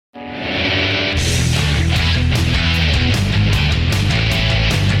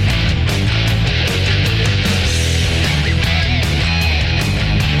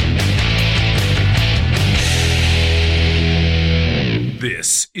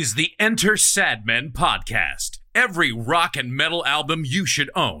is the Enter Sadmen podcast. Every rock and metal album you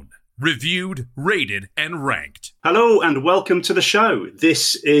should own. Reviewed, rated, and ranked. Hello and welcome to the show.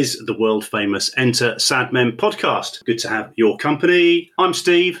 This is the world-famous Enter Sadmen podcast. Good to have your company. I'm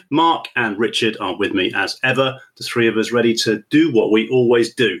Steve, Mark and Richard are with me as ever. The three of us ready to do what we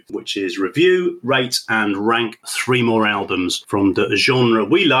always do, which is review, rate and rank three more albums from the genre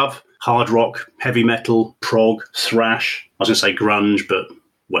we love: hard rock, heavy metal, prog, thrash. I was going to say grunge, but,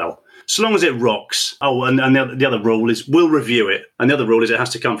 well, so long as it rocks. Oh, and the other rule is we'll review it. And the other rule is it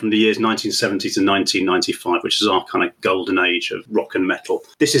has to come from the years 1970 to 1995, which is our kind of golden age of rock and metal.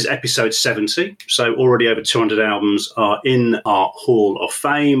 This is episode 70, so already over 200 albums are in our Hall of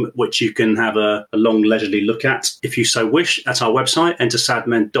Fame, which you can have a long leisurely look at if you so wish at our website,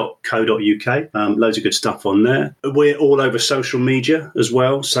 entersadmen.co.uk. Loads of good stuff on there. We're all over social media as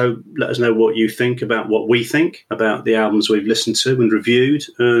well, so let us know what you think about what we think about the albums we've listened to and reviewed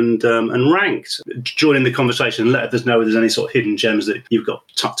and ranked. Join in the conversation and let us know if there's any sort of hidden gems that you've got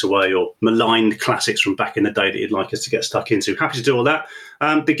tucked away or maligned classics from back in the day that you'd like us to get stuck into. Happy to do all that.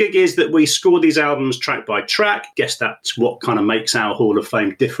 The gig is that we score these albums track by track. Guess that's what kind of makes our Hall of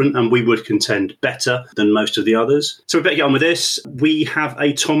Fame different, and we would contend better than most of the others. So we better get on with this. We have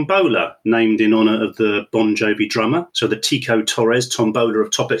a Tombola named in honour of the Bon Jovi drummer. So the Tico Torres Tombola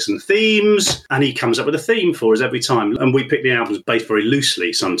of topics and themes, and he comes up with a theme for us every time. And we pick the albums based very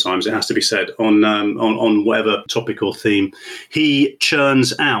loosely sometimes, it has to be said, on whatever topic or theme he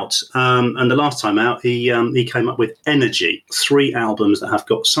churns out. And the last time out, he came up with Energy, three albums that have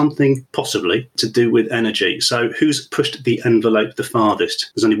got something possibly to do with energy. So who's pushed the envelope the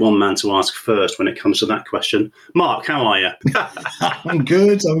farthest? There's only one man to ask first when it comes to that question. Mark, how are you? I'm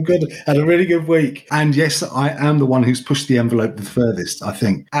good. Had a really good week. And yes, I am the one who's pushed the envelope the furthest, I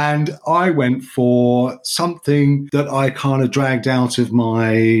think. And I went for something that I kind of dragged out of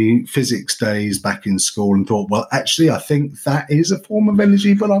my physics days back in school and thought, well, actually, I think that is a form of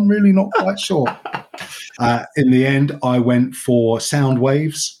energy, but I'm really not quite sure. In the end, I went for sound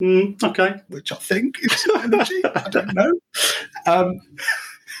waves. Okay. Which I think is energy. I don't know.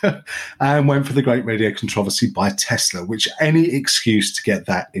 And went for the Great Radio Controversy by Tesla, which any excuse to get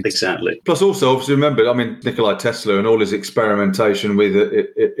that. Exactly. Plus also, obviously, remember, I mean, Nikola Tesla and all his experimentation with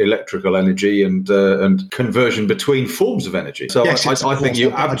electrical energy and conversion between forms of energy. So yes, I think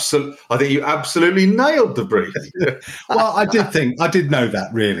you absolutely nailed the brief. Well, I did know that,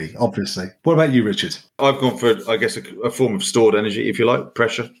 really, obviously. What about you, Richard? I've gone for, I guess, a form of stored energy, if you like,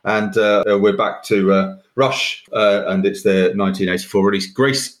 pressure. And we're back to Rush, and it's their 1984 release,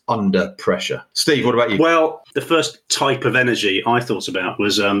 Grace Under Pressure. Steve, what about you? Well, the first type of energy I thought about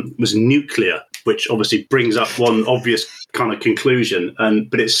was nuclear, which obviously brings up one obvious kind of conclusion,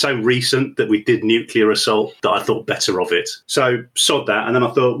 but it's so recent that we did nuclear assault that I thought better of it. So sod that, and then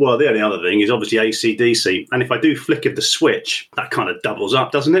I thought, well, the only other thing is obviously AC/DC, and if I do flick of the switch, that kind of doubles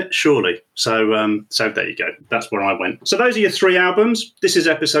up, doesn't it? Surely. So there you go. That's where I went. So those are your three albums. This is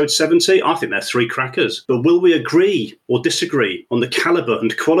episode 70. I think they're three crackers. But will we agree or disagree on the calibre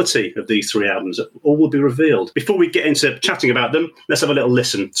and quality of these three albums? All will be revealed. Before we get into chatting about them, let's have a little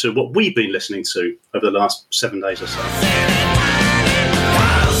listen to what we've been listening to over the last 7 days or so.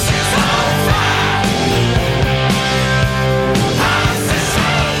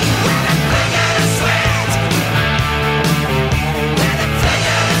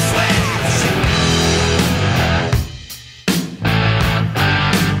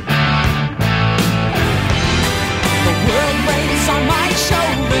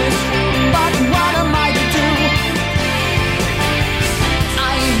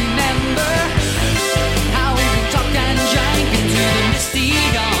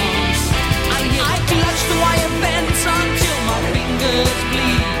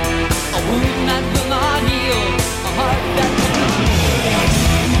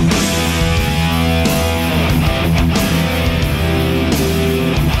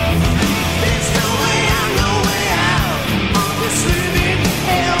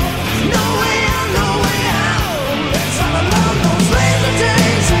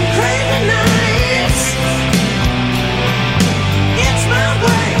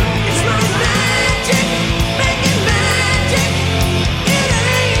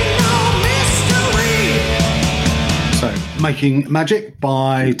 Making Magic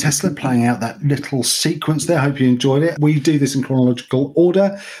by Tesla, playing out that little sequence there. Hope you enjoyed it. We do this in chronological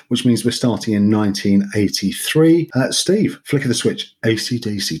order, which means we're starting in 1983. Steve, flick of the switch,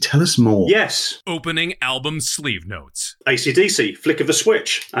 AC/DC. Tell us more. Yes. Opening album sleeve notes. AC/DC, Flick of the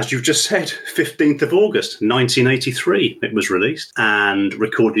Switch, as you've just said, 15th of August, 1983, it was released and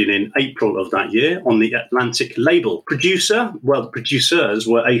recorded in April of that year on the Atlantic label. The producers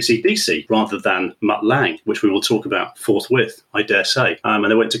were AC/DC rather than much-maligned, which we will talk about forthwith, I dare say. And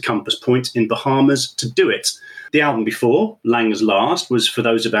they went to Compass Point in Bahamas to do it. The album before, Langer's Last, was For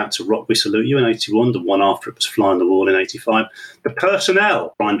Those About to Rock We Salute You in 81. The one after it was Fly on the Wall in 85. The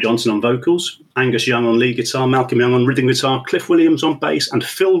personnel, Brian Johnson on vocals, Angus Young on lead guitar, Malcolm Young on rhythm guitar, Cliff Williams on bass, and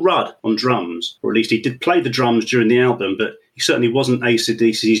Phil Rudd on drums. Or at least he did play the drums during the album, but he certainly wasn't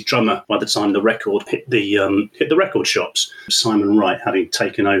AC/DC's drummer by the time the record hit the record shops. Simon Wright having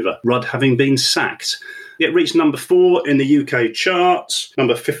taken over, Rudd having been sacked. It reached number 4 in the UK charts,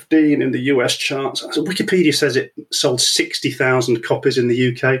 number 15 in the US charts. Wikipedia says it sold 60,000 copies in the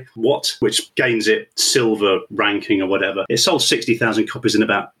UK. Which gains it silver ranking or whatever. It sold 60,000 copies in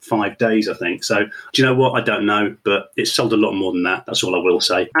about 5 days, I think. So, do you know what? I don't know, but it sold a lot more than that. That's all I will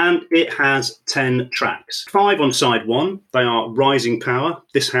say. And it has 10 tracks. 5 on side 1. They are Rising Power,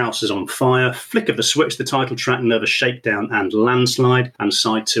 This House is on Fire, Flick of the Switch, the title track, Nervous Shakedown and Landslide. And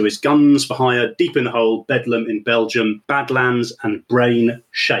side 2 is Guns for Hire, Deep in the Hole, Bedlam in Belgium, Badlands and Brain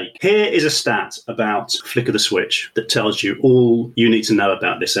Shake. Here is a stat about Flick of the Switch that tells you all you need to know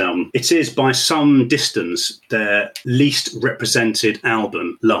about this album. It is by some distance their least represented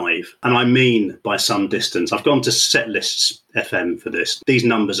album live. And I mean by some distance. I've gone to Setlists FM for this. These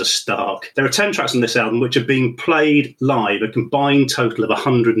numbers are stark. There are 10 tracks on this album which are being played live a combined total of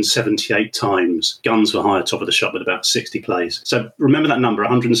 178 times. Guns for Hire, top of the shop with about 60 plays. So remember that number,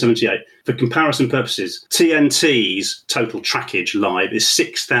 178. For comparison purposes, TNT's total trackage live is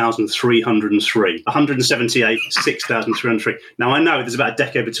 6,303. 178, 6,303. Now I know there's about a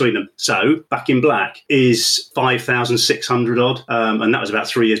decade between them. So Back in Black is 5,600 odd, and that was about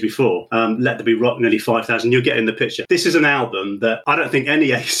 3 years before. Let There Be Rock, nearly 5,000. You're getting the picture. This is an album that I don't think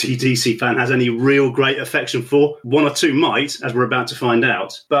any AC/DC fan has any real great affection for. One or two might, as we're about to find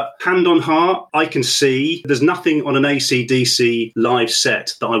out. But hand on heart, I can see there's nothing on an AC/DC live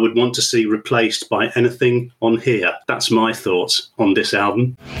set that I would want to see replaced by anything on here. That's my thoughts on this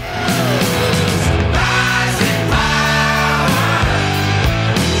album.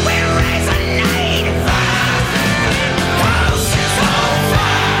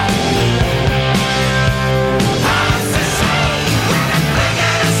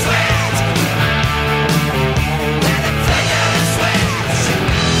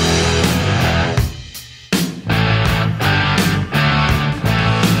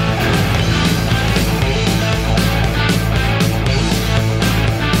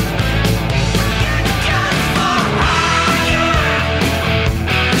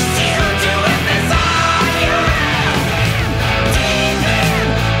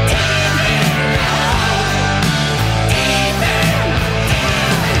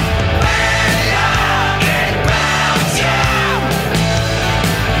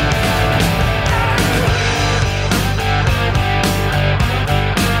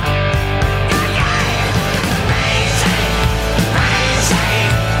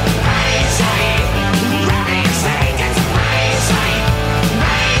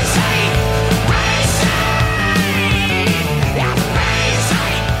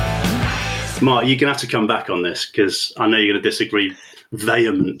 Mark, you're going to have to come back on this because I know you're going to disagree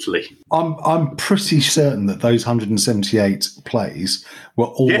vehemently. I'm pretty certain that those 178 plays were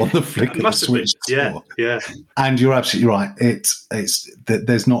all on the Flick of the Switch tour. Yeah. And you're absolutely right. It's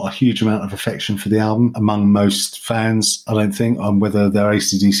there's not a huge amount of affection for the album among most fans, I don't think, on whether they're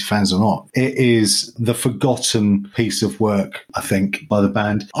AC/DC fans or not. It is the forgotten piece of work, I think, by the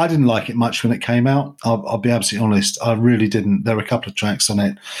band. I didn't like it much when it came out. I'll be absolutely honest. I really didn't. There were a couple of tracks on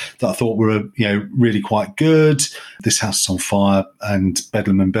it that I thought were, really quite good. This House is on Fire and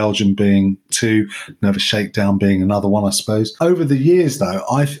Bedlam in Belgium being 2, Nervous Shakedown being another one, I suppose. Over the years, though,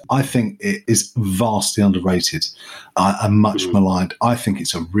 I think it is vastly underrated and much maligned. I think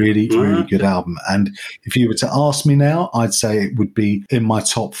it's a really, really good album. And if you were to ask me now, I'd say it would be in my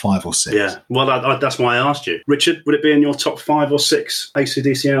top 5 or 6. Yeah, well, that's why I asked you. Richard, would it be in your top 5 or 6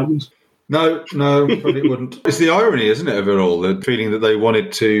 AC/DC albums? No, probably wouldn't. It's the irony, isn't it, of it all? The feeling that they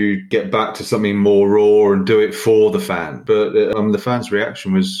wanted to get back to something more raw and do it for the fan. But the fan's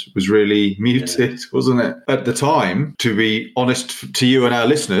reaction was really muted, wasn't it? At the time, to be honest to you and our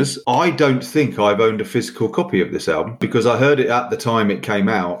listeners, I don't think I've owned a physical copy of this album because I heard it at the time it came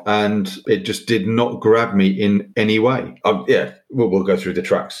out and it just did not grab me in any way. we'll go through the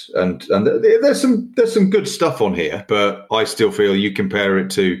tracks, and there's some good stuff on here, but I still feel you compare it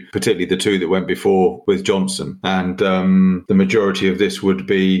to particularly the two that went before with Johnson, and the majority of this would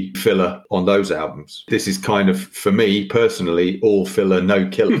be filler on those albums. This is kind of, for me personally, all filler, no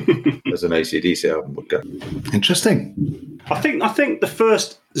killer, as an AC/DC album would go. Interesting. I think the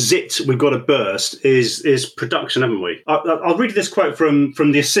first zit we've got to burst is production, haven't we? I'll read this quote from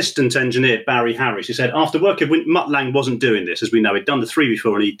the assistant engineer Barry Harris. He said, after working with Mutt-Lange wasn't doing this, as we know, he'd done the 3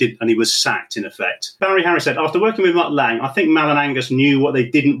 before and he was sacked in effect. Barry Harris said, after working with Mutt-Lange, I think Mal and Angus knew what they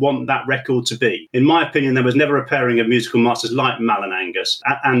didn't want that record to be. In my opinion, there was never a pairing of musical masters like Mal and Angus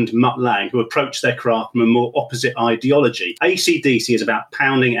and Mutt-Lange who approached their craft from a more opposite ideology. AC/DC is about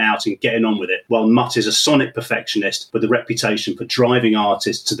pounding out and getting on with it, while Mutt is a sonic perfectionist with a reputation for driving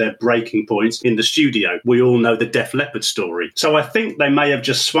artists to their breaking points in the studio. We all know the Def Leppard story. So I think they may have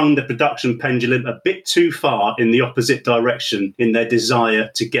just swung the production pendulum a bit too far in the opposite direction in their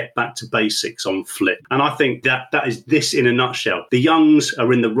desire to get back to basics on Flip. And I think that is this in a nutshell. The Youngs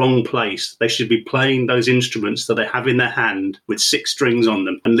are in the wrong place. They should be playing those instruments that they have in their hand with 6 strings on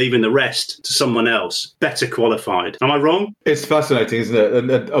them and leaving the rest to someone else, better qualified. Am I wrong? It's fascinating, isn't it?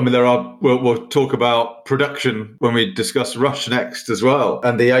 And I mean, we'll talk about production when we discuss Rush next as well,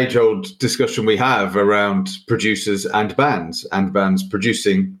 and the age-old discussion we have around producers and bands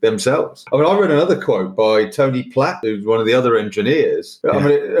producing themselves. I mean, I read another quote by Tony Platt, who's one of the other engineers. Yeah. I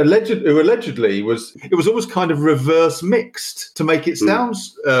mean, allegedly was almost kind of reverse mixed to make it sound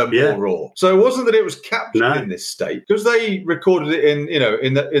more raw. So it wasn't that it was captured in this state, because they recorded it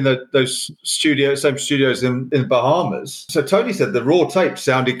in those same studios in Bahamas. So Tony said the raw tape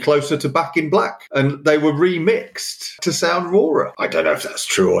sounded closer to Back in Black, and they were remixed to sound rawer. I don't know if that's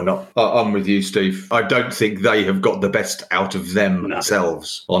true or not. I'm with you, Steve. I don't think they have got the best out of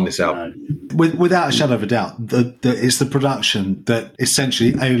themselves on this album. Without a shadow of a doubt, it's the production that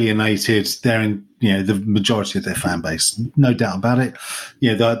essentially alienated the majority of their fan base. No doubt about it.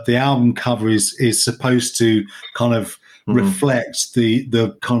 The album cover is supposed to kind of reflect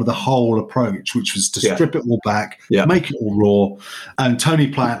the kind of the whole approach, which was to strip it all back, make it all raw. And Tony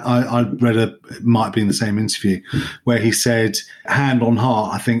Platt, I read it might be in the same interview, where he said, hand on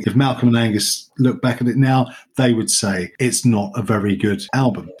heart, I think if Malcolm and Angus look back at it now, they would say it's not a very good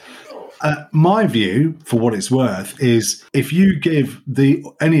album. My view, for what it's worth, is if you give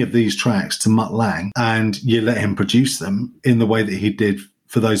any of these tracks to Mutt-Lange and you let him produce them in the way that he did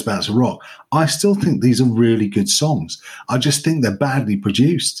for Those Bouts of Rock, I still think these are really good songs. I just think they're badly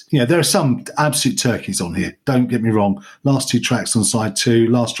produced. There are some absolute turkeys on here. Don't get me wrong. Last 2 tracks on side 2,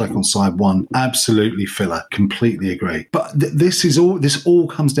 last track on side 1, absolutely filler. Completely agree. But this all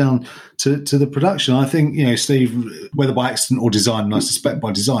comes down to the production. I think, Steve, whether by accident or design, and I suspect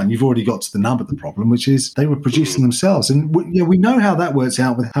by design, you've already got to the nub of the problem, which is they were producing themselves. And we know how that works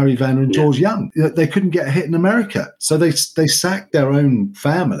out with Harry Vanner and George Young. They couldn't get a hit in America. So they sacked their own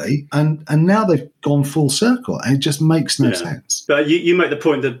family, and now they've gone full circle, and it just makes no sense. But you make the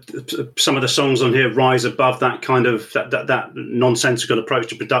point that some of the songs on here rise above that kind of that nonsensical approach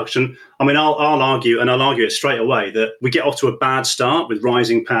to production. I mean, I'll argue, and I'll argue it straight away, that we get off to a bad start with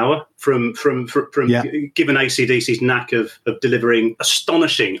Rising Power from given AC/DC's knack of delivering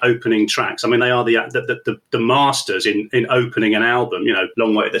astonishing opening tracks. I mean, they are the masters in opening an album.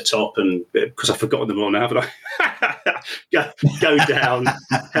 Long Way to the Top, and because I've forgotten them all now, haven't I? Go Down,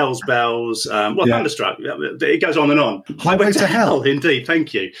 Hell's Bells, Thunderstruck. It goes on and on. Highway to Hell. Indeed,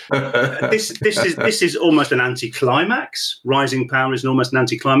 thank you. This is almost an anticlimax. Rising Power is almost an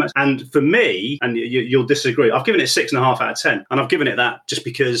anticlimax, and for me, and you'll disagree, I've given it 6.5 out of 10, and I've given it that just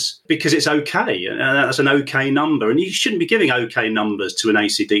because it's okay, and that's an okay number, and you shouldn't be giving okay numbers to an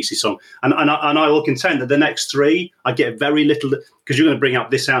AC/DC song. And I will contend that the next 3, I get very little, because you're going to bring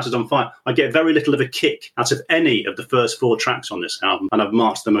up This House Is on Fire, I get very little of a kick out of any of the first 4 tracks on this album, and I've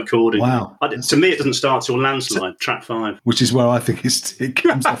marked them accordingly. Wow. To me, it doesn't start till Landslide, track 5. Which is where I think it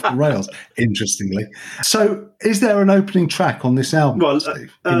comes off the rails, interestingly. So, is there an opening track on this album, well,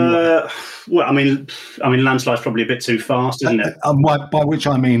 Steve? I mean, Landslide's probably a bit too fast, isn't it? By which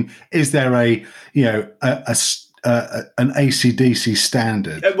I mean, is there an AC/DC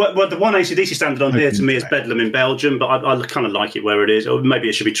standard? Well, the one AC/DC standard on here to me is Bedlam in Belgium, but I kind of like it where it is. Or maybe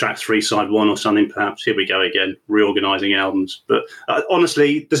it should be track 3, side 1 or something, perhaps. Here we go again, reorganising albums. But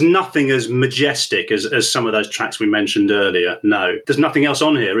honestly, there's nothing as majestic as some of those tracks we mentioned earlier. No, there's nothing else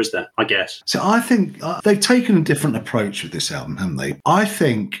on here, is there? I guess. So I think they've taken a different approach with this album, haven't they? I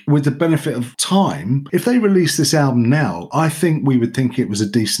think with the benefit of time, if they released this album now, I think we would think it was a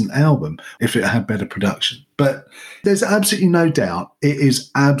decent album if it had better production. But there's absolutely no doubt it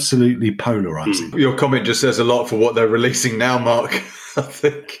is absolutely polarising. Your comment just says a lot for what they're releasing now, Mark. I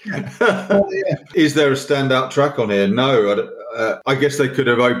think. Well, yeah. Is there a standout track on here? No. I guess they could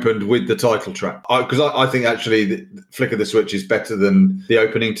have opened with the title track, because I think actually the Flick of the Switch is better than the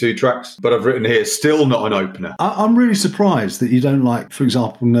opening 2 tracks. But I've written here, still not an opener. I'm really surprised that you don't like, for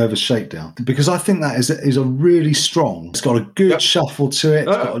example, Nervous Shakedown, because I think that is a really strong. It's got a good shuffle to it.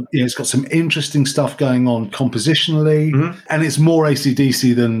 It's got some interesting stuff going on compositionally, and it's more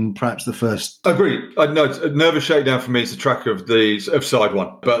AC/DC than perhaps the first. Agreed. No, Nervous Shakedown for me is a track of side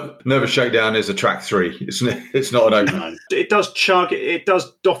 1, but Nervous Shakedown is a track 3. It's not an opener. It does chug. It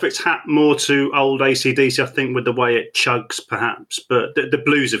does doff its hat more to old AC/DC, I think, with the way it chugs, perhaps. But the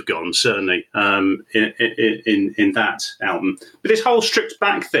blues have gone, certainly, in that album. But this whole stripped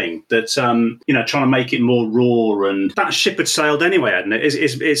back thing, that trying to make it more raw, and that ship had sailed anyway, hadn't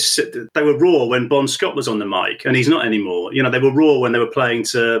it? They were raw when Bon Scott was on the mic, and he's not anymore. They were raw when they were playing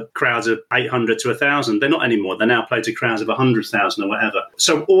to crowds of 800 to 1,000. They're not anymore. They now play to crowds of 100,000 or whatever.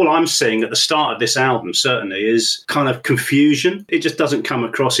 So all I'm seeing at the start of this album, certainly, is kind of confusion. It just doesn't come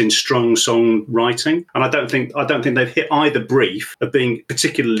across in strong song writing, and I don't think they've hit either brief of being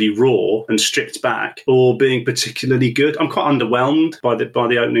particularly raw and stripped back or being particularly good. I'm quite underwhelmed by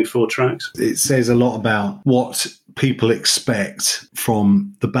the opening 4 tracks. It says a lot about what people expect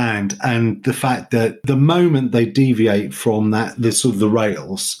from the band, and the fact that the moment they deviate from the sort of the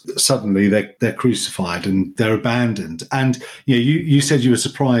rails, suddenly they're crucified and they're abandoned. And you said you were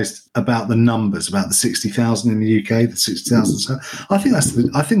surprised about the numbers, about the 60,000 in the UK, the 60,000. So I think that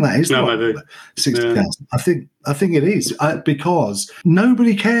is maybe 60,000. Yeah. I think it is, because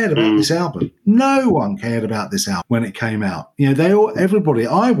nobody cared about this album. No one cared about this album when it came out. Everybody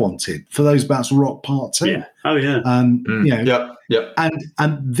I wanted for Those Bouts of Rock Part 2. Yeah. Oh yeah. And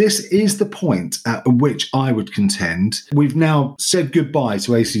this is the point at which I would contend we've now said goodbye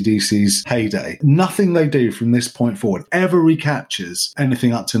to AC/DC's heyday. Nothing they do from this point forward ever recaptures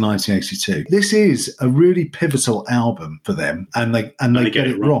anything up to 1982. This is a really pivotal album for them, and they get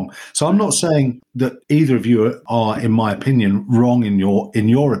it wrong. So I'm not saying that either of you are, in my opinion, wrong in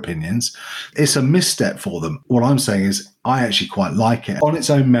your opinions. It's a misstep for them. What I'm saying is, I actually quite like it on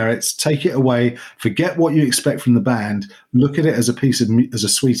its own merits. Take it away, forget what you expect from the band, look at it as a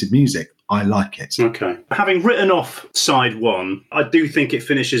suite of music. I like it. Okay. Having written off side 1, I do think it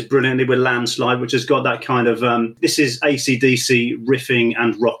finishes brilliantly with Landslide, which has got that kind of, this is AC/DC riffing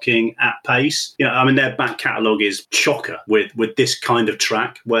and rocking at pace. Their back catalogue is chocker with this kind of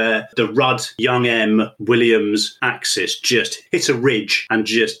track, where the Rudd, Young M, Williams axis just hit a ridge and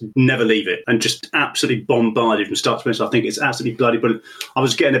just never leave it, and just absolutely bombarded from start to finish. I think it's absolutely bloody brilliant. I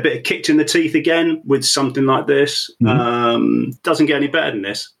was getting a bit of kicked in the teeth again with something like this. Doesn't get any better than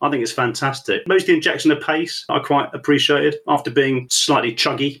this. I think it's fantastic. Most of the injection of pace I quite appreciated after being slightly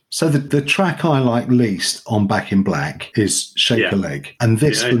chuggy. So the track I like least on Back in Black is Shake a Leg. And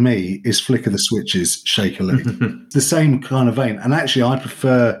this for me is Flick of the Switch's Shake a Leg. The same kind of vein. And actually I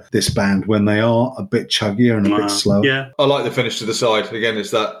prefer this band when they are a bit chuggier and a bit slower. Yeah. I like the finish to the side. Again,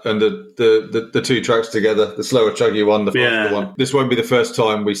 it's that and the 2 tracks together, the slower chuggy one, the faster one. This won't be the first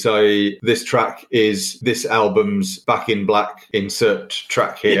time we say this track is this album's Back in Black insert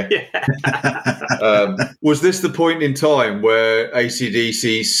track here. Was this the point in time where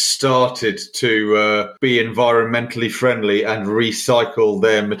AC/DC started to be environmentally friendly and recycle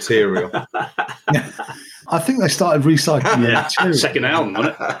their material? I think they started recycling the material. Second album,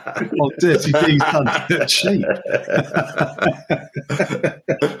 wasn't it? Oh, Dirty D's done dirt cheap.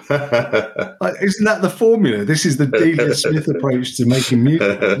 Isn't that the formula? This is the Delia Smith approach to making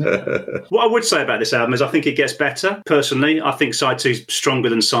music, isn't it? What I would say about this album is I think it gets better. Personally, I think side 2 is stronger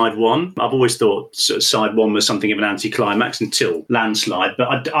than side 1. I've always thought side 1 was something of an anticlimax until Landslide,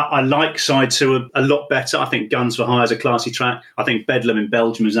 but I like side 2 a lot better. I think Guns for Hire is a classy track. I think Bedlam in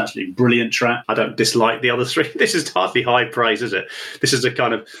Belgium is actually a brilliant track. I don't dislike the other 3. This is hardly high praise, is it? This is a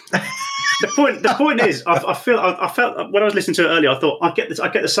kind of the point is, I felt when I was listening to it earlier, I thought I get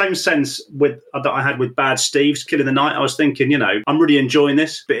the same sense that I had with Bad Steve's Killing the Night. I was thinking, I'm really enjoying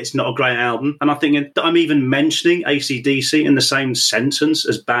this, but it's not a great album. And I'm thinking that I'm even mentioning AC/DC in the same sentence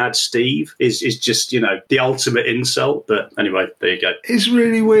as Bad Steve is just the ultimate insult. But anyway, there you go. It's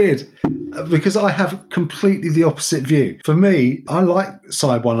really weird. because I have completely the opposite view. For me, I like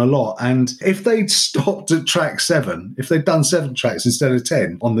side 1 a lot, and if they'd stopped at track 7, if they'd done 7 tracks instead of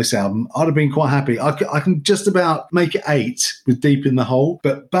 10 on this album, I'd have been quite happy. I can just about make it 8 with Deep in the Hole,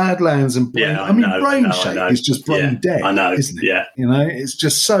 but Badlands and Brain, Brain Shake is just brain dead, isn't it? Yeah. It's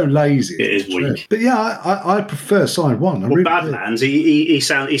just so lazy. It is weak. But yeah, I prefer side 1. Well, really Badlands, he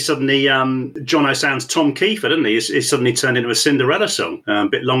suddenly, Jono sounds Tom Kiefer, doesn't he? He suddenly turned into a Cinderella song, a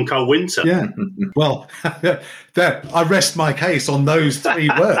bit Long Cold Winter. Yeah. Well, there, I rest my case on those 3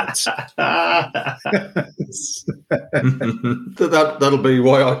 words. That'll be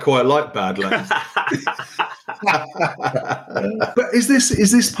why I quite like Badlands. But is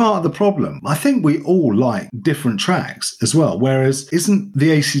this part of the problem? I think we all like different tracks as well, whereas isn't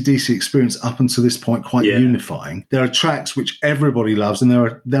the AC/DC experience up until this point quite unifying? There are tracks which everybody loves, and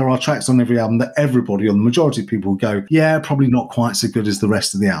there are tracks on every album that everybody, or the majority of people, go, yeah, probably not quite so good as the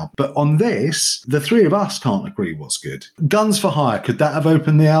rest of the album. But on this, the 3 of us can't agree what's good. Guns for Hire, could that have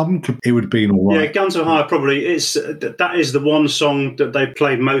opened the album? It would have been all right. Yeah, Guns for Hire probably that is the one song that they've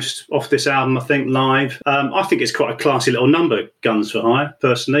played most off this album, I think, live. I think it's quite a classy little number, Guns for Hire,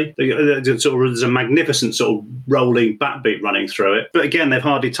 personally. There's a magnificent sort of rolling backbeat running through it. But again, they've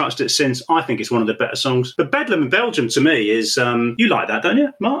hardly touched it since. I think it's one of the better songs. But Bedlam in Belgium, to me, is... you like that, don't you,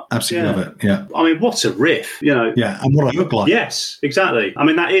 Mark? Absolutely love it, yeah. I mean, what a riff, Yeah, and what I look like. Yes, exactly. I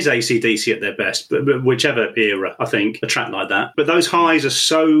mean, that is AC/DC at their best, but whichever era, I think, a track like that. But those highs are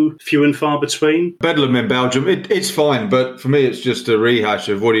so few and far between. Bedlam in Belgium, it's fine, but for me, it's just a rehash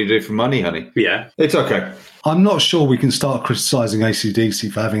of What Do You Do for Money, Honey? Yeah. It's okay. I'm not sure we can start criticising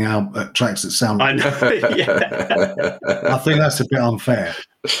AC/DC for having tracks that sound like I know, yeah. I think that's a bit unfair.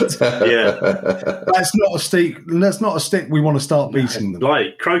 Yeah. That's not a stick we want to start beating them.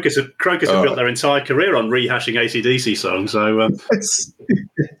 Like, Crocus have built their entire career on rehashing AC/DC songs. So,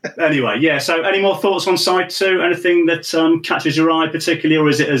 anyway, yeah. So, any more thoughts on side 2? Anything that catches your eye particularly, or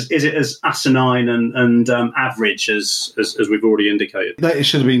is it as asinine and average as we've already indicated? It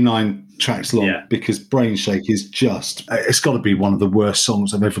should have been 9 tracks long, because Brain Shake is just, it's got to be one of the worst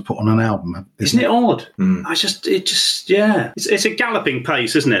songs I've ever put on an album. Isn't it odd? It's a galloping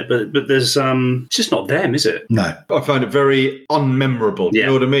pace, isn't it? But there's it's just not them, is it? No. I find it very unmemorable. You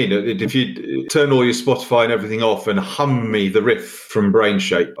know what I mean? If you turn all your Spotify and everything off and hum me the riff from Brain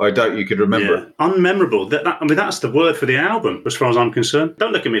Shake, I doubt you could remember it. Unmemorable. That's the word for the album, as far as I'm concerned.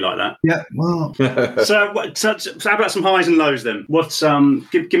 Don't look at me like that. Yeah, well. So how about some highs and lows then?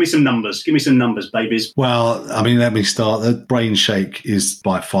 Give me some numbers. Give me some numbers, babies. Well, I mean, let me start. The Brain Shake is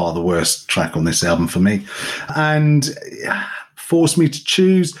by far the worst track on this album for me. And force me to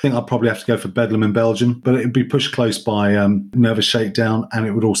choose, I think I'd probably have to go for Bedlam in Belgium, but it would be pushed close by Nervous Shakedown, and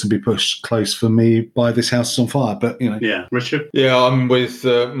it would also be pushed close for me by This House is on Fire. But, Yeah, Richard? Yeah, I'm with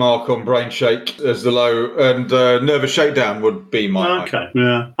Mark on Brain Shake as the low, and Nervous Shakedown would be my high. Okay,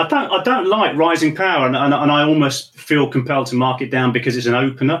 yeah. I don't like Rising Power, and I almost feel compelled to mark it down because it's an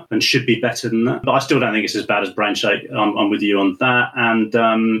opener and should be better than that. But I still don't think it's as bad as Brain Shake. I'm with you on that. And,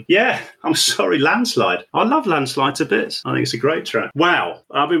 I'm sorry, Landslide. I love Landslide to bits. I think it's a great track. Wow.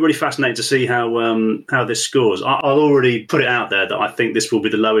 I'll be really fascinated to see how this scores. I'll already put it out there that I think this will be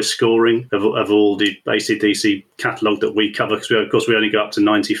the lowest scoring of all the AC/DC catalogue that we cover, because of course we only go up to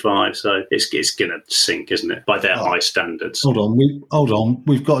 95, so it's going to sink, isn't it, by their high standards. Hold on.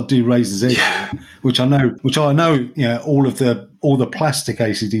 We've got to do Razor's Edge, which I know, all the plastic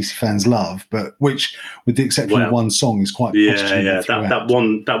AC/DC fans love, but which, with the exception of one song, is quite that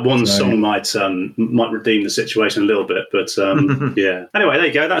one song might redeem the situation a little bit, but yeah. Anyway, there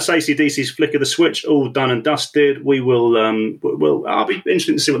you go. That's AC/DC's Flick of the Switch, all done and dusted. We will. I'll be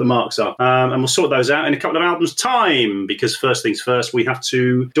interested to see what the marks are, and we'll sort those out in a couple of albums' time. Because first things first, we have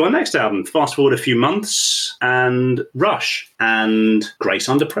to do our next album. Fast forward a few months, and Rush and Grace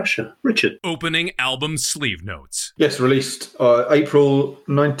Under Pressure. Richard, opening album sleeve notes. Yes, released April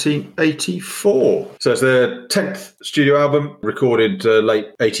 1984. So it's their 10th studio album, recorded late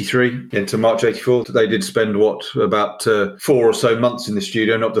 83 into March 84. They did spend, about 4 or so months in the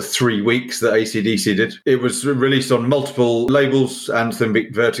studio, not the 3 weeks that AC/DC did. It was released on multiple labels, Anthem,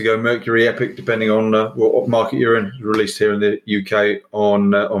 Vertigo, Mercury, Epic, depending on what market you're in. Released here in the UK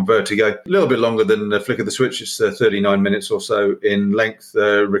on Vertigo. A little bit longer than Flick of the Switch. It's 39 minutes or so in length,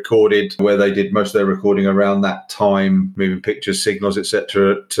 recorded where they did most of their recording around that time, moving pictures pictures, signals,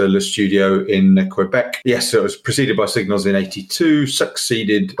 etc. to Le Studio in Quebec. Yes, so it was preceded by Signals in 82,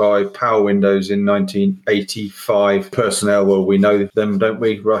 succeeded by Power Windows in 1985. Personnel, well, we know them, don't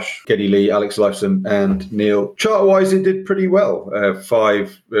we? Rush, Geddy Lee, Alex Lifeson, and Neil. Chart-wise, it did pretty well.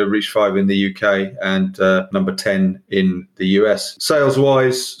 Reached 5 in the UK and number 10 in the US.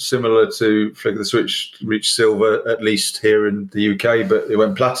 Sales-wise, similar to Flick of the Switch, reached silver, at least here in the UK, but it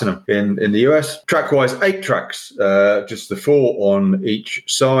went platinum in the US. Track-wise, 8 tracks, just the 4 on each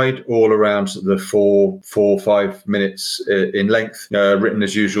side, all around the 4-5 minutes in length. Written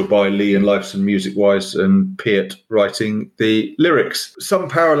as usual by Lee and Lifeson music-wise, and Peart writing the lyrics. Some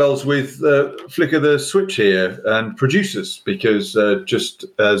parallels with Flick of the Switch here and producers, because just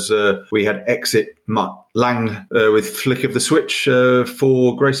as we had Exit Lang with Flick of the Switch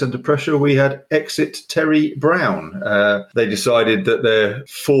for Grace Under Pressure, we had Exit Terry Brown. They decided that their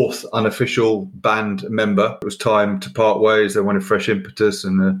 4th unofficial band member, it was time to part ways. They wanted fresh impetus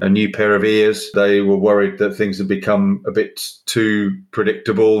and a new pair of ears. They were worried that things had become a bit too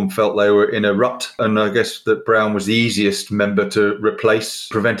predictable and felt they were in a rut. And I guess that Brown was the easiest member to replace,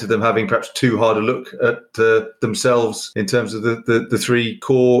 prevented them having perhaps too hard a look at themselves in terms of the 3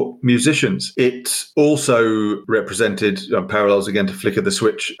 core musicians. It also represented, parallels again to Flick of the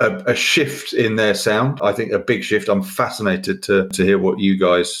Switch, a shift in their sound. I think a big shift. I'm fascinated to hear what you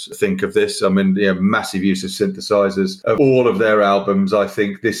guys think of this. I mean, massive use of synthesizers. Of all of their albums, I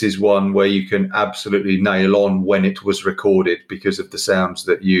think this is one where you can absolutely nail on when it was recorded because of the sounds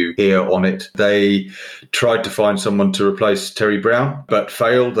that you hear on it. They tried to find someone to replace Terry Brown, but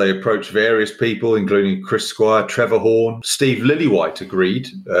failed. They approached various people, including Chris Squire, Trevor Horn. Steve Lillywhite agreed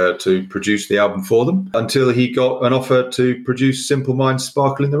to produce the album for them, until he got an offer to produce Simple Minds'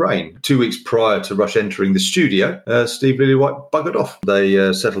 Sparkle in the Rain. 2 weeks prior to Rush entering the studio, Steve Lillywhite buggered off.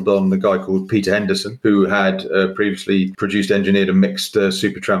 They settled on the guy called Peter Henderson, who had previously produced, engineered and mixed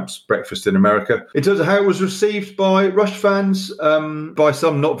Supertramp's Breakfast in America. In terms of how it was received by Rush fans, by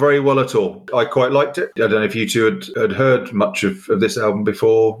some not very well at all. I quite liked it. I don't know if you two had heard much of this album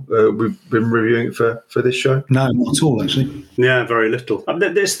before we've been reviewing it for this show. No, not at all, actually. Yeah, very little.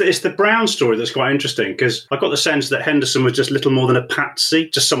 It's the Brown story that's quite interesting, because I got the sense that Henderson was just little more than a patsy,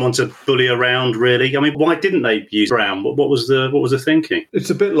 just someone to bully around, really. I mean, why didn't they use Brown? What was the thinking? It's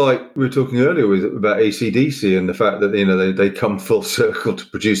a bit like we were talking earlier about AC/DC and the fact that they come full circle to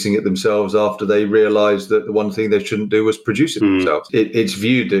producing it themselves after they realised that the one thing they shouldn't do was produce it themselves. It's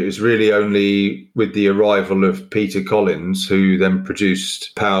viewed as really only with the arrival of Peter Collins, who then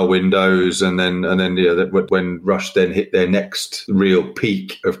produced Power Windows, and then when Rush then hit their next real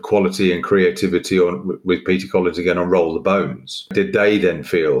peak of quality and creativity with Peter Collins again on Roll the Bones, did they then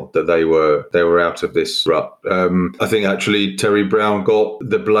feel that they were out of this rut? I think actually Terry Brown got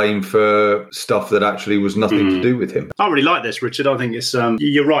the blame for stuff that actually was nothing to do with him. I really like this, Richard. I think it's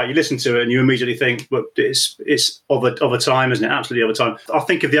you're right. You listen to it and you immediately think, well, it's of a time, isn't it? Absolutely of a time. I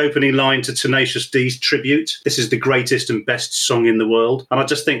think of the opening line to Tenacious D's tribute. This is the greatest and best song in the world. And I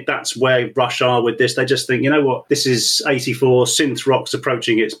just think that's where Rush are with this. They just think, you know what, this is 84, synth rock's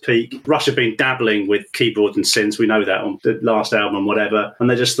approaching its peak. Rush have been dabbling with keyboard and synths. We know that on the last album and whatever. And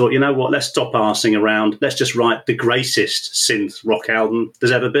they just thought, you know what, let's stop arsing around. Let's just write the greatest synth rock album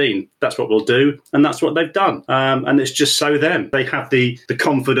there's ever been. That's what we'll do. And that's what they've done. And it's just so them. They have the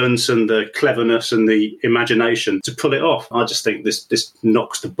confidence and the cleverness and the imagination to pull it off. I just think this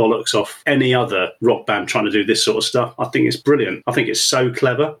knocks the bollocks off any other rock band trying to do this sort of stuff. I think it's brilliant. I think it's so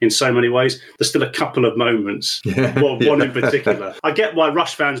clever in so many ways. There's still a couple of moments, one in particular. I get why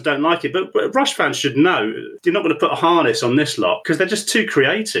Rush fans don't like it, but Rush fans should know you're not going to put a harness on this lot because they're just too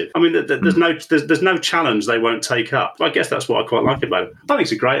creative. I mean, there's no challenge they won't take up. I guess that's what I quite like about it. I think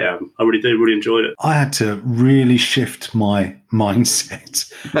it's a great album. I really do, really enjoyed it. I had to really shift my mindset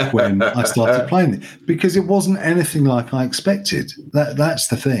when I started playing it because it wasn't anything like I expected. That's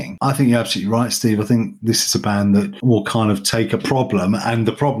the thing. I think you're absolutely right, Steve. I think this is a band that will kind of take a problem, and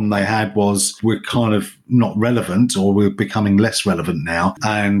the problem they had was we're kind of not relevant, or we're becoming less relevant now,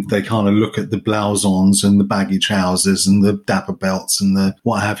 and they kind of look at the blousons and the baggy trousers and the dapper belts and the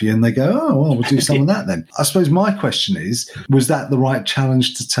what have you, and they go, oh, well, we'll do some of that then. I suppose my question is, was that the right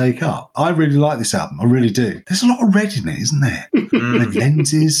challenge to take up? I really like this album. I really do. There's a lot of red in it, isn't there? Red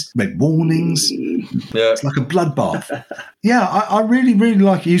lenses, red warnings. Yeah. It's like a bloodbath. Yeah, I really, really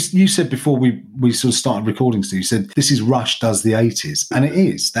like it. You said before we sort of started recording, Steve, you said this is Rush does the 80s. And it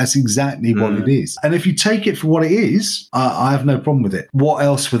is. That's exactly what it is. And if you take it for what it is, I have no problem with it. What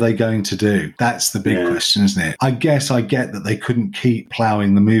else were they going to do? That's the big question, isn't it? I guess I get that they couldn't keep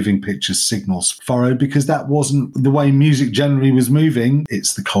ploughing the moving pictures signals furrow because that wasn't the way music generally was moving.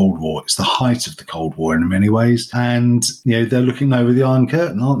 It's the Cold War. It's the height of the Cold War in many ways. And, they're looking over the Iron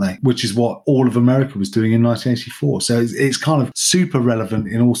Curtain, aren't they? Which is what all of America was doing in 1984. So it's kind of super relevant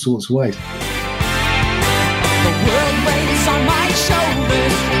in all sorts of ways. The world weighs on my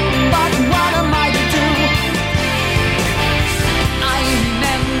shoulders, but what am I to do? I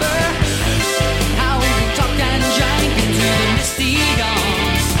remember how we talked and drank into the misty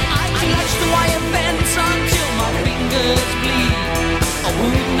dawn. I clutched the wire fence until my fingers bleed. A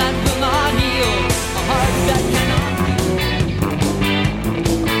wound that will not heal, a heart that cannot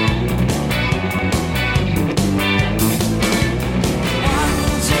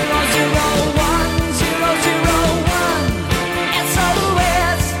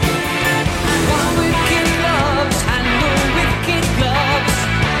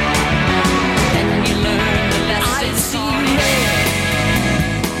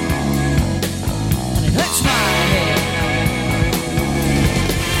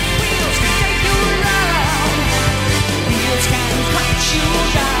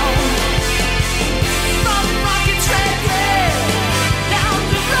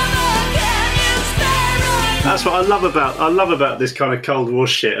That's what I love about this kind of Cold War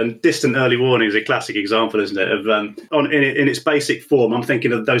shit. And Distant Early Warning is a classic example, isn't it? Of in its basic form, I'm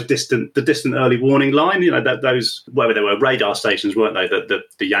thinking of the Distant Early Warning line. Those whatever they were, radar stations, weren't they? That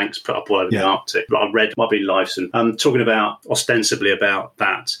the Yanks put up all over the Arctic. I read might be Lifeson. Talking about ostensibly about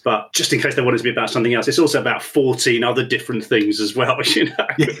that, but just in case they wanted to be about something else, it's also about 14 other different things as well.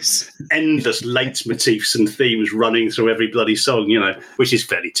 Yes, endless leitmotifs and themes running through every bloody song. Which is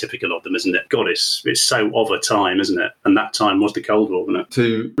fairly typical of them, isn't it? God, it's so of a time, isn't it? And that time was the Cold War, wasn't it?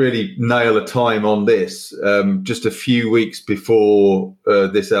 To really nail a time on this, just a few weeks before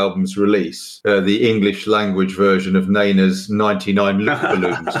this album's release, the English language version of Nana's 99 Look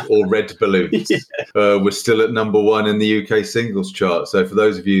Balloons or Red Balloons was still at number 1 in the UK singles chart. So for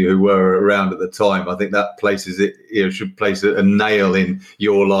those of you who were around at the time, I think that places it, should place a nail in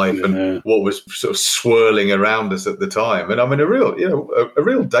your life and what was sort of swirling around us at the time. And I mean, a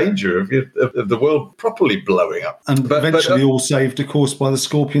real danger of the world properly blowing up. And eventually all saved, of course, by the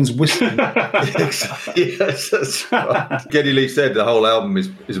Scorpions' whistling. Yes, that's right. Geddy Lee said the whole album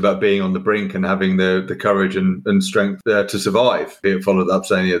is about being on the brink and having the courage and strength to survive. He followed up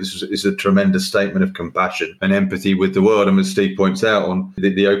saying, this is a tremendous statement of compassion and empathy with the world. And as Steve points out on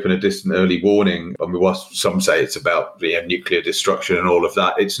the opener, Distant Early Warning, I mean, whilst some say it's about nuclear destruction and all of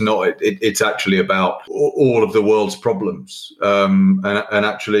that, it's not. It's actually about all of the world's problems. And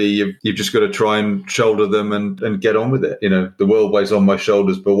actually, you've just got to try and shoulder them and get on with it. The world weighs on my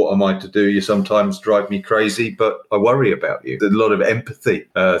shoulders, but what am I to do? You sometimes drive me crazy, but I worry about you. There's a lot of empathy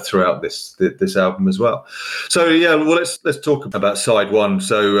throughout this album as well. So let's talk about side one.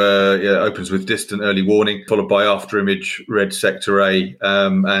 So it opens with Distant Early Warning, followed by After Image, Red Sector A,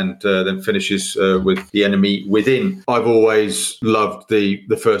 and then finishes with The Enemy Within. I've always loved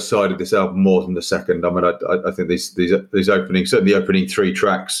the first side of this album more than the second. I mean, I think these opening, certainly the opening 3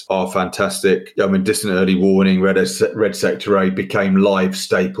 tracks are fantastic. I mean, Distant Early Warning, Red Sector A became live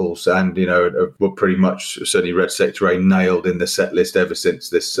staples, and were pretty much certainly Red Sector A nailed in the set list ever since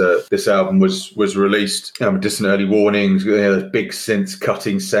this album was released. Distant Early Warnings, those big synths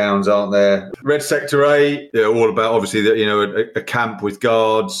cutting sounds, aren't there? Red Sector A, all about obviously that a camp with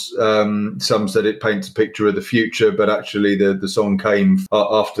guards. Some said it paints a picture of the future, but actually the song came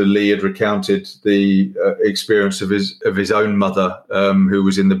after Lee had recounted the experience of his own mother, who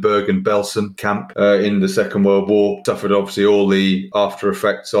was in the Bergen-Belsen camp in the Second World War, suffered obviously all the after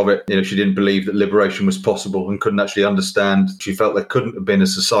effects of it. She didn't believe that liberation was possible and couldn't actually understand. She felt there couldn't have been a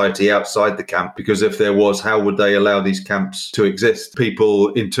society outside the camp, because if there was, how would they allow these camps to exist?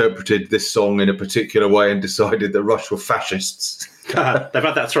 People interpreted this song in a particular way and decided that Rush were fascists. They've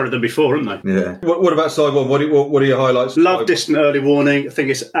had that thrown at them before, haven't they? Yeah. What about side one? What are your highlights? Love Distant Early Warning. I think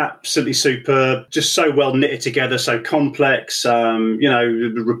it's absolutely superb. Just so well knitted together, so complex.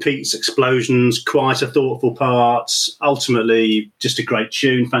 Repeats, explosions, quieter, thoughtful parts. Ultimately, just a great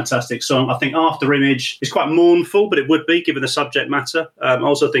tune, fantastic song. I think After Image is quite mournful, but it would be given the subject matter. I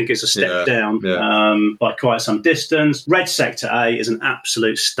also think it's a step down by quite some distance. Red Sector A is an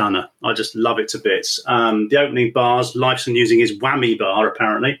absolute stunner. I just love it to bits. The opening bars, Lifeson using his whammy whammy bar,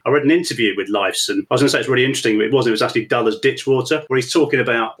 apparently. I read an interview with Lifeson. I was going to say it's really interesting, but it wasn't. It was actually dull as ditchwater, where he's talking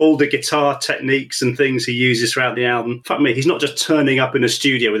about all the guitar techniques and things he uses throughout the album. Fuck me, he's not just turning up in a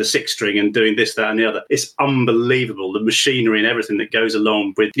studio with a 6-string and doing this, that, and the other. It's unbelievable, the machinery and everything that goes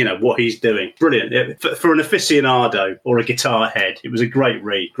along with, what he's doing. Brilliant. For an aficionado or a guitar head, it was a great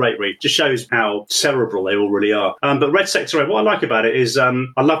read. Just shows how cerebral they all really are. But Red Sector A, what I like about it is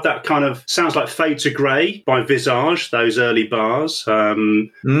I love that kind of, sounds like Fade to Grey by Visage, those early bars.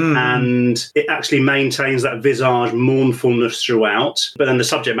 And it actually maintains that Visage mournfulness throughout. But then the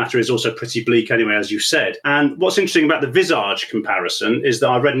subject matter is also pretty bleak anyway, as you said. And what's interesting about the Visage comparison is that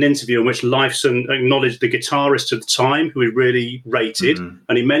I read an interview in which Lifeson acknowledged the guitarist at the time who he really rated.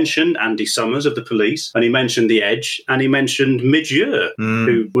 And he mentioned Andy Summers of The Police, and he mentioned The Edge, and he mentioned Midge-Ure,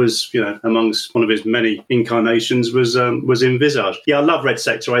 who was, amongst one of his many incarnations was in Visage. Yeah, I love Red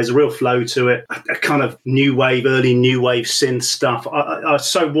Sector A. There's a real flow to it, a kind of early new wave synth stuff. I was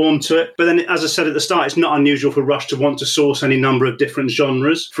so warm to it. But then, as I said at the start, it's not unusual for Rush to want to source any number of different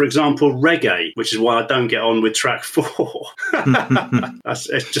genres. For example, reggae, which is why I don't get on with track 4.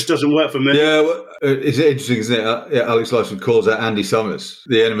 It just doesn't work for me. Yeah, well, it's interesting, isn't it? Alex Lifeson calls out Andy Summers.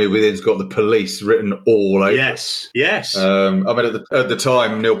 The Enemy Within's got The Police written all over. Yes. I mean, at the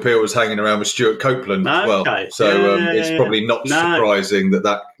time, Neil Peart was hanging around with Stuart Copeland as well. So it's probably not surprising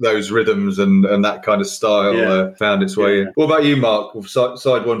that those rhythms and that kind of style found its way in. What about you, Mark?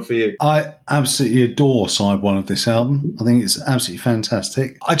 Side one for you? I absolutely adore side one of this album. I think it's absolutely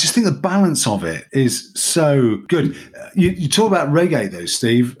fantastic. I just think the balance of it is so good. You talk about reggae, though,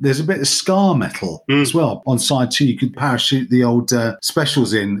 Steve. There's a bit of ska metal as well. On side 2, you could parachute the old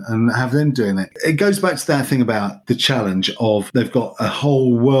specials in and have them doing it. It goes back to that thing about the challenge of they've got a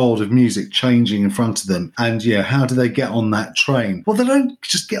whole world of music changing in front of them. And, how do they get on that train? Well, they don't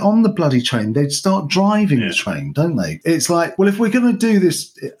just get on the bloody train. They start driving the train, don't they? It's like, well, if we're going to do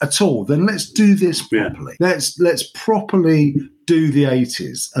this at all, then let's do this properly. Let's properly do the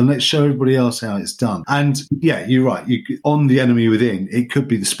 80s and let's show everybody else how it's done. And you're right. On The Enemy Within, it could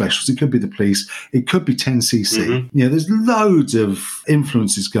be the Specials, it could be the Police, it could be 10cc. There's loads of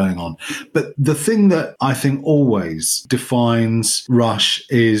influences going on. But the thing that I think always defines Rush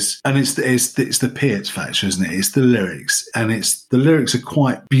is, and it's the Peart factor, isn't it? It's the lyrics, and the lyrics are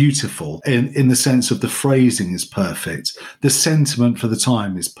quite beautiful in the sense of the phrasing is perfect, the sentiment for the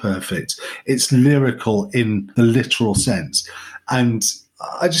time is perfect. It's lyrical in the literal sense. And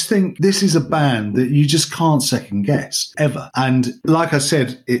I just think this is a band that you just can't second guess ever. And like I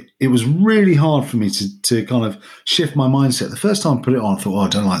said, it was really hard for me to kind of shift my mindset. The first time I put it on, I thought, I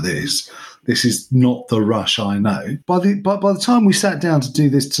don't like this. This is not the Rush I know. By the time we sat down to do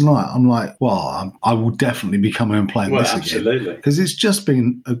this tonight, I'm like, well, I will definitely be coming and playing this again. Because it's just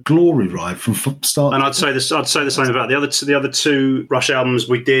been a glory ride from start. And I'd say the same about the other two Rush albums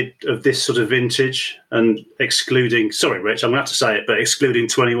we did of this sort of vintage, and excluding, sorry, Rich, I'm going to have to say it, but excluding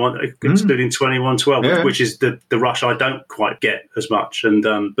 2112, which is the Rush I don't quite get as much. And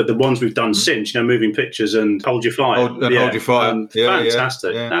but the ones we've done since, Moving Pictures and Hold Your Fire, Hold Your Fire,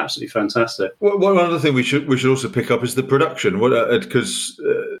 fantastic, absolutely fantastic. One other thing we should also pick up is the production, because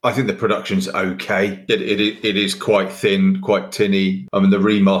I think the production's okay. It is quite thin, quite tinny. I mean, the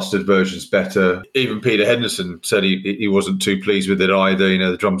remastered version's better. Even Peter Henderson said he wasn't too pleased with it either.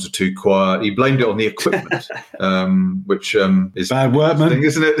 The drums are too quiet. He blamed it on the equipment, which is bad workman,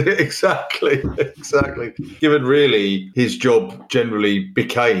 isn't it? Exactly. Given really his job generally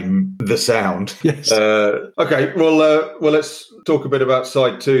became the sound. Yes. Okay. Well, let's talk a bit about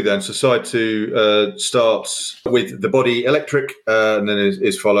side 2 then. So side 2 starts with The Body Electric, and then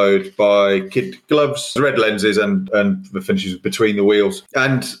is followed by Kid Gloves, Red Lenses, and the finishes Between the Wheels.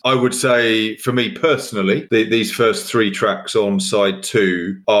 And I would say, for me personally, these first 3 tracks on side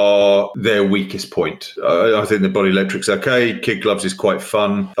 2 are their weakest point. I think The Body Electric's okay. Kid Gloves is quite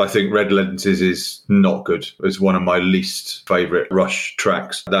fun. I think Red Lenses is not good. It's one of my least favourite Rush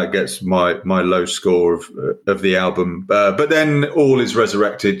tracks. That gets my low score of the album. But then all is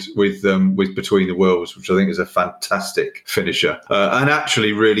resurrected with Between the Worlds, which I think is a fantastic finisher, and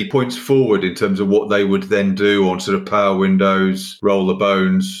actually really points forward in terms of what they would then do on sort of Power Windows, Roll the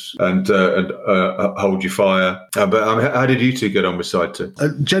Bones, and Hold Your Fire. But how did you two get on with side 2?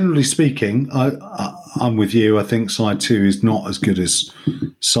 Generally speaking, I'm with you. I think side 2 is not as good as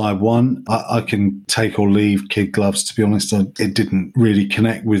side 1. I can take or leave Kid Gloves, to be honest. It didn't really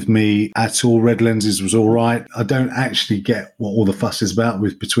connect with me at all. Red Lenses was all right. I don't actually get what all the fuss is about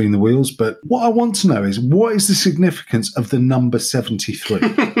with Between the Wheels, but what I want to know is, what is the significance of the number 73?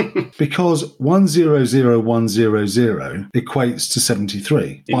 because 100100 equates to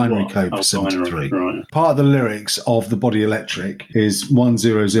 73, binary code for 73. Right. Part of the lyrics of The Body Electric is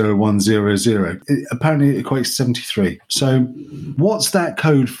 100100. Apparently it equates to 73. So what's that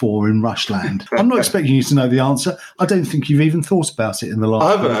code for in Rushland? I'm not expecting you to know the answer. I don't think you've even thought about it in the last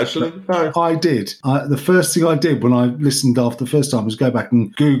I haven't actually. No. I did. The first thing I did when I listened after the first time was go back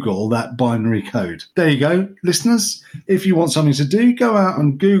and Google that binary code. There you go, listeners. If you want something to do, go out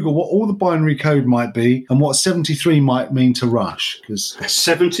and Google what all the binary code might be and what 73 might mean to Rush. Because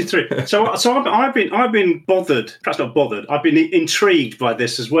 73. So I've been bothered. Perhaps not bothered. I've been intrigued by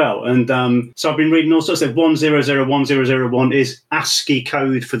this as well, and so I've been reading all sorts of 10010001 is ASCII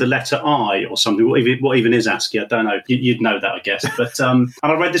code for the letter I or something. What even is ASCII? I don't know. You'd know that, I guess. But and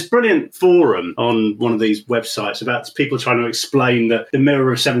I read this brilliant forum on one of these websites about people trying to explain that the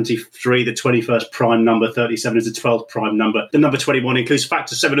mirror of 73, the 21st prime number, 37 is the 12th prime number. The number 21 includes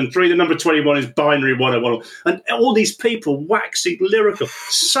factors 7 and 3. The number 21 is binary 101. And all these people waxing lyrical.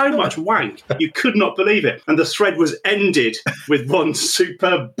 So much wank. You could not believe it. And the thread was ended with one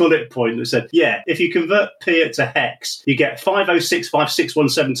superb bullet point that said, yeah, if you convert P to hex, you get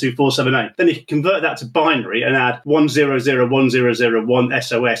 50656172478. Then if you convert that to binary and add 1001001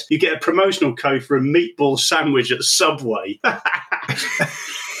 SOS, you get a promotional code for a meatball sandwich at Subway.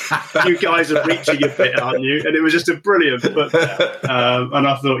 You guys are reaching a bit, aren't you? And it was just a brilliant book. And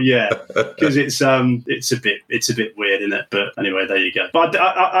I thought, yeah, because it's a bit weird, isn't it? But anyway, there you go. But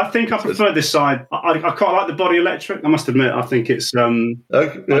I think I prefer this side. I quite like The Body Electric. I must admit, I think it's I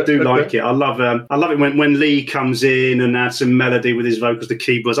do like it. I love it when Lee comes in and adds some melody with his vocals, the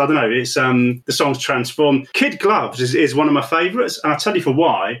keyboards. I don't know. It's the song's transformed. Kid Gloves is one of my favourites, and I'll tell you for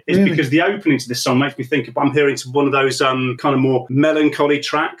why. It's because the opening to this song makes me think I'm hearing to one of those kind of more melancholy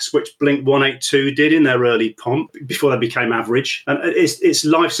tracks which Blink-182 did in their early pomp before they became average. And it's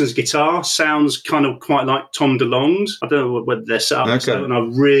licensed guitar, sounds kind of quite like Tom DeLonge's. I don't know whether they're set up, and I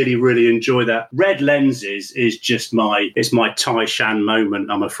really, really enjoy that. Red Lenses is just my Tai Shan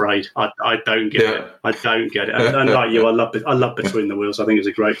moment, I'm afraid. I don't get it. I don't get it. And like you, I love Between the Wheels. I think it's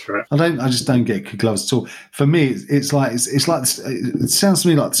a great track. I just don't get Kid Gloves at all. For me, it sounds to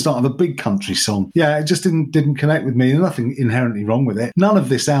me like the start of a big country song. Yeah, it just didn't connect with me. There's nothing inherently wrong with it. None of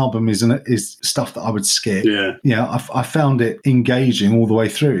this album is stuff that I would skip. Yeah, I found it engaging all the way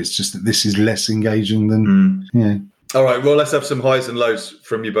through. It's just that this is less engaging than All right, well, let's have some highs and lows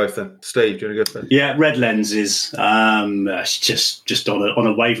from you both then. Steve, do you want to go first? Yeah, Red Lenses. Just on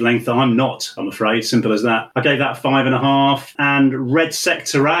a wavelength that I'm not, I'm afraid. Simple as that. I gave that 5.5. And Red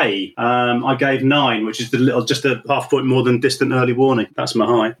Sector A, I gave 9, which is just a half point more than Distant Early Warning. That's my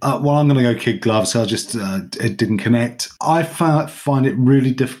high. Well, I'm going to go Kid Gloves. I just, it didn't connect. I find it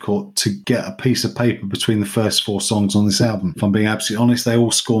really difficult to get a piece of paper between the first 4 songs on this album. If I'm being absolutely honest, they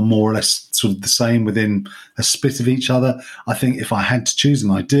all score more or less sort of the same within a spit of each other. I think if I had to choose,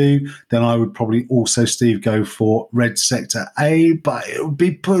 and I do, then I would probably also, Steve, go for Red Sector A, but it would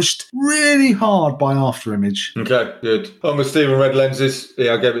be pushed really hard by After Image. Okay, good. I'm with Steve and Red Lenses.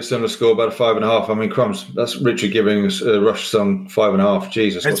 Yeah, I gave it a similar score, about a 5.5. I mean, crumbs. That's Richard giving us a Rush song 5.5.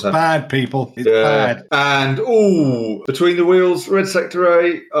 Jesus, it's bad, people. It's bad. And Between the Wheels, Red Sector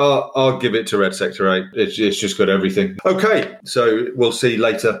A. I'll give it to Red Sector A. It's just got everything. Okay, so we'll see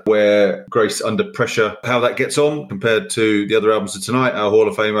later where Grace Under Pressure, how that gets on compared to the other albums of tonight, our Hall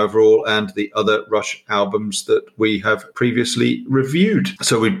of Fame overall, and the other Rush albums that we have previously reviewed.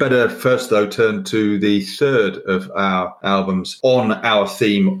 So we'd better first, though, turn to the third of our albums on our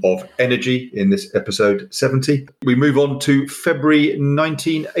theme of energy in this episode 70. We move on to February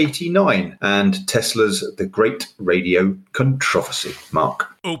 1989 and Tesla's The Great Radio Controversy. Mark.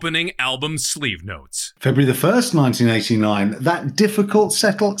 Opening album sleeve notes. February the 1st, 1989. That difficult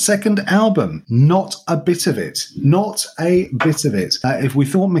second album. Not a bit of it. Not a bit of it. If we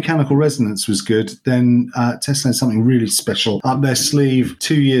thought Mechanical Resonance was good, then Tesla had something really special up their sleeve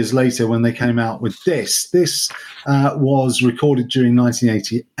 2 years later when they came out with this. This was recorded during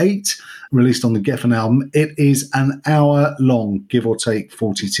 1988, released on the Geffen album. It is an hour long, give or take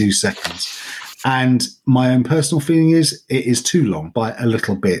 42 seconds. And my own personal feeling is it is too long by a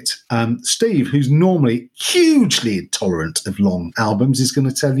little bit. Steve, who's normally hugely intolerant of long albums, is going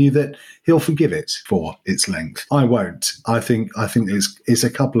to tell you that he'll forgive it for its length. I won't. I think it's a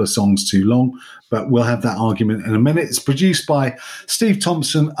couple of songs too long, but we'll have that argument in a minute. It's produced by Steve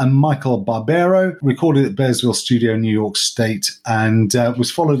Thompson and Michael Barbero, recorded at Bearsville Studio, New York State, and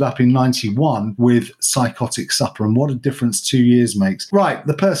was followed up in 91 with Psychotic Supper. And what a difference 2 years makes. Right,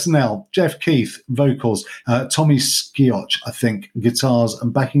 the personnel: Jeff Keith, vocals, Tommy Skioch, I think, guitars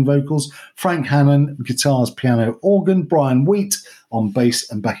and backing vocals, Frank Hannon, guitars, piano, organ, Brian Wheat, on bass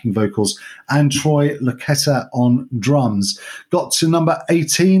and backing vocals, and Troy Lucchetta on drums. Got to number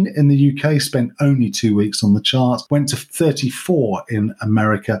 18 in the UK, spent only 2 weeks on the chart, went to 34 in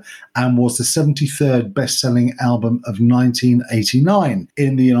America, and was the 73rd best-selling album of 1989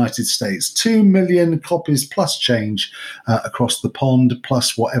 in the United States. 2 million copies plus change across the pond,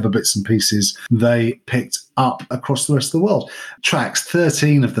 plus whatever bits and pieces they picked up across the rest of the world. Tracks,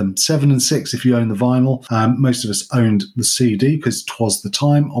 13 of them, 7 and 6 if you own the vinyl. Most of us owned the CD because 'twas the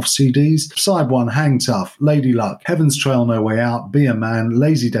time of CDs. Side 1, Hang Tough, Lady Luck, Heaven's Trail, No Way Out, Be a Man,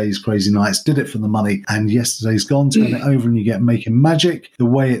 Lazy Days, Crazy Nights, Did It for the Money, and Yesterday's Gone. Turn it over and you get Making Magic, The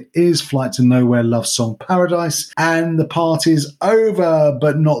Way It Is, Flight to Nowhere, Love Song, Paradise, and The Party's Over,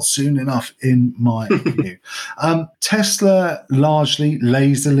 but not soon enough in my view. Tesla largely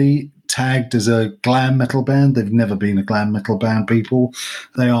lazily tagged as a glam metal band. They've never been a glam metal band, people.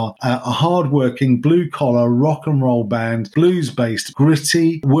 They are a hard-working, blue-collar, rock and roll band, blues-based,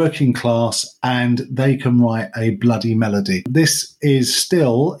 gritty, working class, and they can write a bloody melody. This is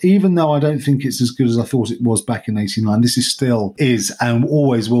still, even though I don't think it's as good as I thought it was back in 89, this is and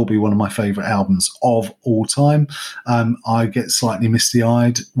always will be one of my favourite albums of all time. I get slightly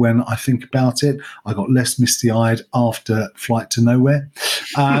misty-eyed when I think about it. I got less misty-eyed after Flight to Nowhere.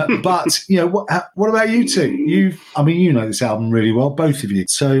 But what about you two? You know this album really well, both of you.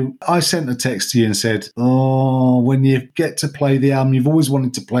 So I sent a text to you and said, when you get to play the album you've always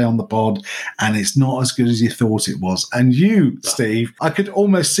wanted to play on the pod, and it's not as good as you thought it was. And you, Steve, I could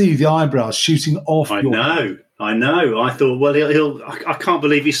almost see the eyebrows shooting off. I know. I thought, well, I can't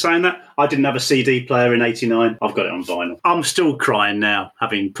believe he's saying that. I didn't have a CD player in 89. I've got it on vinyl. I'm still crying now,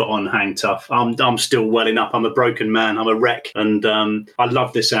 having put on Hang Tough. I'm still welling up. I'm a broken man. I'm a wreck. And I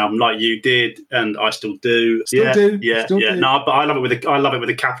love this album like you did, and I still do. Still do. No, but I love it with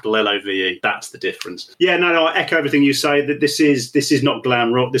a capital LOVE. That's the difference. Yeah, no, I echo everything you say. That this is not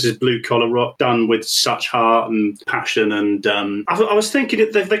glam rock. This is blue collar rock done with such heart and passion. And I was thinking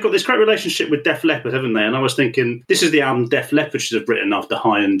they've got this great relationship with Def Leppard, haven't they? And I was thinking this is the album Def Leppard should have written after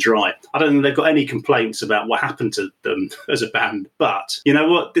High and Dry. I don't think they've got any complaints about what happened to them as a band. But you know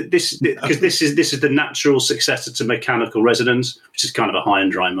what? This is the natural successor to Mechanical Resonance, which is kind of a High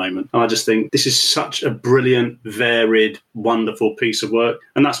and Dry moment. And I just think this is such a brilliant, varied, wonderful piece of work.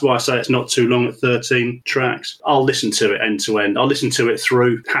 And that's why I say it's not too long at 13 tracks. I'll listen to it end to end. I'll listen to it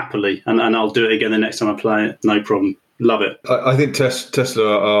through happily, and I'll do it again the next time I play it. No problem. Love it. I think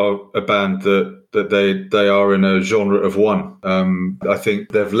Tesla are a band that they are in a genre of one. I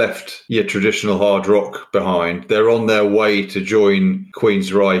think they've left your traditional hard rock behind. They're on their way to join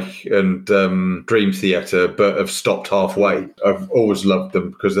Queensryche and Dream Theater, but have stopped halfway. I've always loved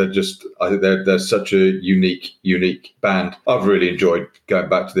them because I think they're such a unique band. I've really enjoyed going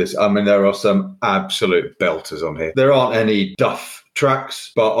back to this. I mean, there are some absolute belters on here. There aren't any duff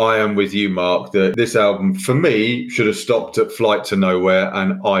tracks, but I am with you, Mark, that this album for me should have stopped at Flight to Nowhere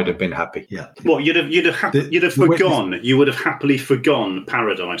and I'd have been happy. Yeah. What you would have happily forgone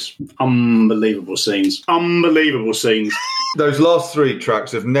Paradise. Unbelievable scenes. Those last three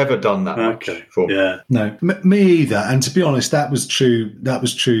tracks have never done that much for me. Yeah. No, me either. And to be honest, that was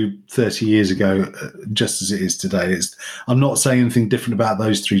true 30 years ago, just as it is today. I'm not saying anything different about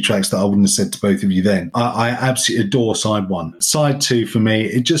those three tracks that I wouldn't have said to both of you then. I absolutely adore side 1. Side 2 for me,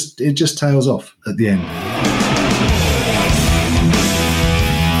 it just tails off at the end.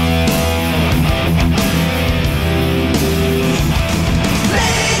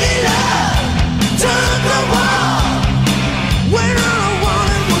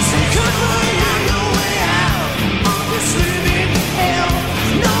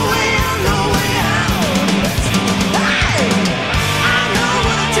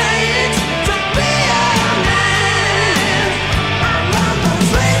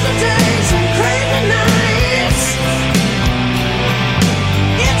 Days and crazy nights.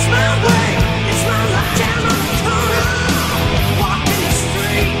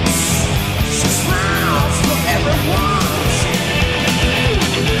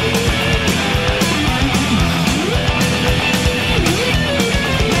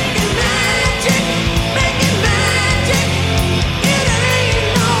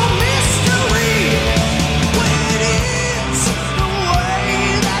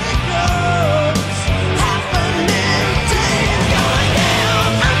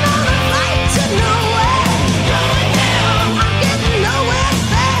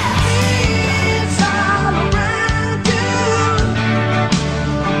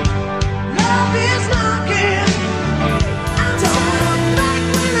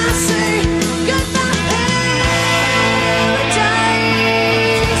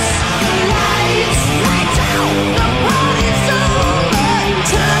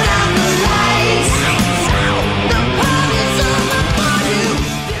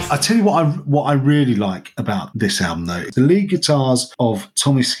 I tell you what I really like about this album, though. The lead guitars of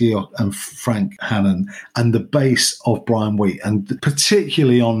Tommy Skeoch and Frank Hannon and the bass of Brian Wheat, and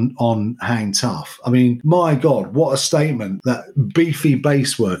particularly on Hang Tough. I mean, my God, what a statement. That beefy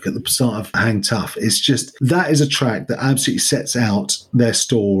bass work at the start of Hang Tough. It's just, that is a track that absolutely sets out their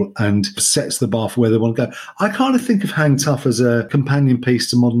stall and sets the bar for where they want to go. I kind of think of Hang Tough as a companion piece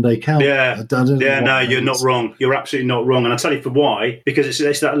to modern day cowboy. You're not wrong. You're absolutely not wrong. And I'll tell you for why. Because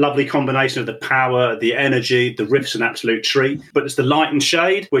it's that lovely combination of the power, the energy, the riff's an absolute treat, but it's the light and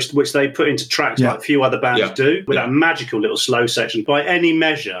shade, which they put into tracks like few other bands do, with that magical little slow section. By any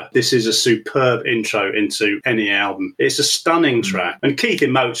measure, this is a superb intro into any album. It's a stunning track. And Keith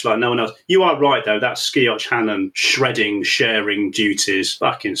emotes like no one else. You are right, though. That Skeoch Hannon shredding, sharing duties,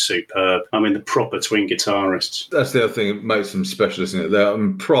 fucking superb. I mean, the proper twin guitarists. That's the other thing that makes them special, isn't it? They're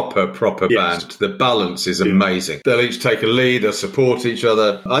a proper band. The balance is amazing. They'll each take a lead, they'll support each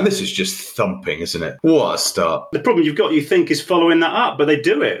other. And this is just thumping, isn't it? What a start. The problem you think is following that up, but they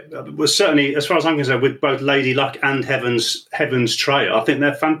do it. Well, certainly, as far as I'm concerned, with both Lady Luck and Heaven's Trail, I think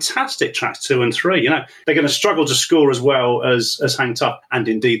they're fantastic tracks 2 and 3. You know, they're going to struggle to score as well as Hang Tough, and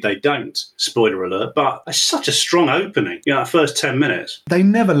indeed they don't. Spoiler alert. But it's such a strong opening. You know, that first 10 minutes. They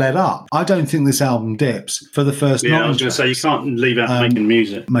never let up. I don't think this album dips for the first 9 I was going to say, you can't leave out making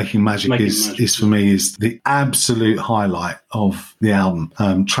music. Making Magic is for me is the absolute highlight of the album.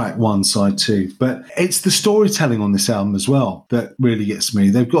 Track 1, side 2. But it's the storytelling on this album as well that really gets me.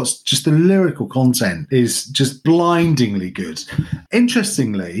 They've got just the lyrical content is just blindingly good.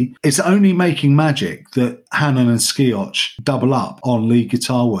 Interestingly, it's only Making Magic that Hannon and Skeoch double up on lead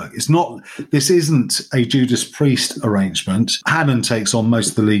guitar work. This isn't a Judas Priest arrangement. Hannon takes on most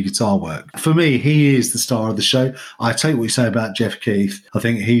of the lead guitar work. For me, he is the star of the show. I take what you say about Jeff Keith. I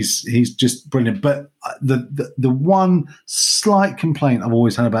think he's just brilliant. But the one slight complaint I've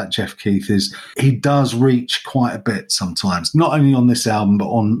always had about Jeff Keith is he does reach quite a bit sometimes, not only on this album but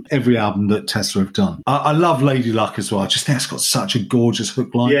on every album that Tesla have done. I love Lady Luck as well. I just think it's got such a gorgeous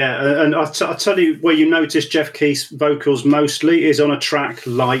hook line. Yeah, and I'll tell you where you notice Jeff Keith's vocals mostly is on a track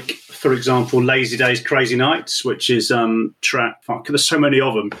like, for example, Lazy Days, Crazy Nights, which is track, there's so many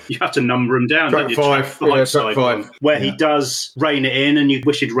of them, you have to number them down. Track 5, track 5. Where he does rein it in, and you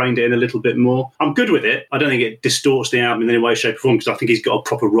wish he'd reined it in a little bit more. I'm good with it. I don't think it distorts the album in any way, shape or form, because I think he's got a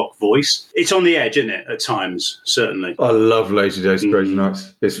proper rock voice. It's on the edge, isn't it, at times, certainly. I love Lazy Days, Crazy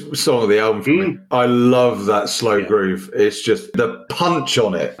Nights. It's a song of the album for me. I love that slow groove. It's just the punch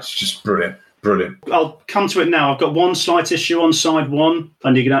on it. It's just brilliant. Brilliant. I'll come to it now. I've got one slight issue on side 1,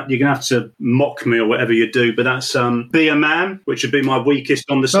 and you're gonna have to mock me or whatever you do, but that's Be a Man, which would be my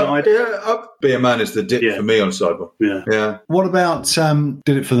weakest on the side. Be a Man is the dip for me on side 1. Yeah. What about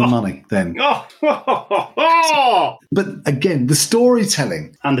Did It for the Money then? But again, the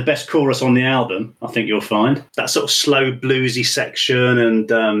storytelling. And the best chorus on the album, I think you'll find. That sort of slow bluesy section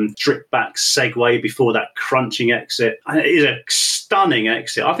and drip back segue before that crunching exit. And it is a stunning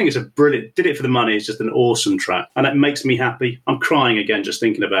exit. I think it's a brilliant. Did It for the Money is just an awesome track, and it makes me happy. I'm crying again just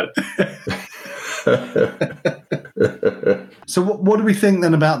thinking about it. So what do we think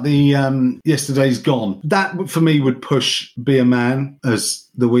then about the Yesterday's Gone? That for me would push Be a Man as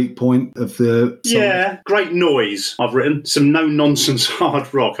the weak point of the song. Yeah, great noise. I've written some no-nonsense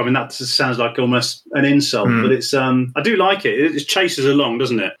hard rock. I mean, that just sounds like almost an insult, but it's I do like it. It chases along,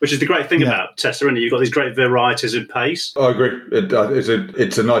 doesn't it? Which is the great thing about Tessa, isn't it? You've got these great varieties of pace. I agree.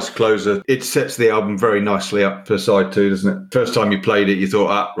 It's a nice closer. It sets the album very nicely up for side 2, doesn't it? First time you played it, you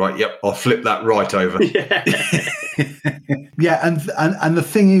thought, right, yep, I'll flip that right over. Yeah, and the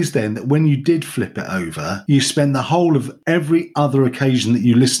thing is then that when you did flip it over, you spend the whole of every other occasion that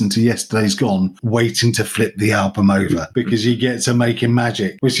you listened to Yesterday's Gone waiting to flip the album over, because you get to Making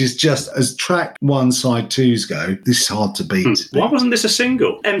Magic, which is just, as track 1, side 2s go, this is hard to beat. Why wasn't this a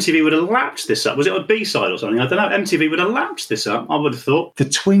single? MTV would have lapped this up. Was it a B-side or something? I don't know. MTV would have lapped this up, I would have thought. The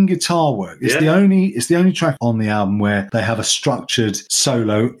twin guitar work is the only track on the album where they have a structured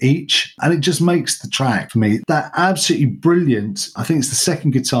solo each, and it just makes the track, for me, that absolutely brilliant. I think it's the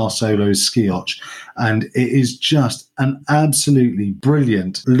second guitar solo is Skeoch, and it is just an absolutely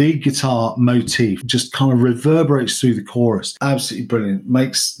brilliant lead guitar motif, just kind of reverberates through the chorus. Absolutely brilliant.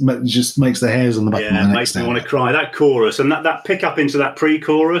 Just makes the hairs on the back of my neck. Makes me want to cry. That chorus and that pick up into that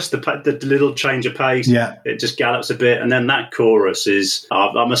pre-chorus, the little change of pace, it just gallops a bit, and then that chorus is,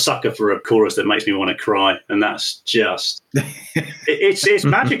 I'm a sucker for a chorus that makes me want to cry, and that's just it's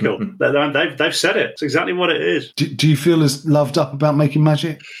magical. They've said it. It's exactly what it is. Do you feel as loved up about Making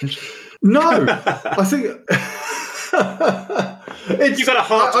Magic? No, I think You've got a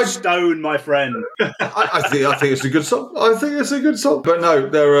heart of stone, my friend. I think it's a good song. I think it's a good song. But no,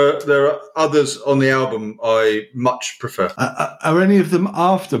 there are others on the album I much prefer. Are any of them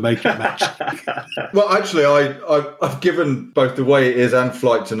after Make It Match? Well, actually, I've given both The Way It Is and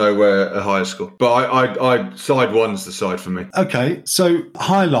Flight to Nowhere a higher score. But I side one's the side for me. Okay, so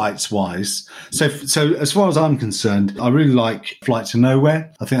highlights-wise, so as far as I'm concerned, I really like Flight to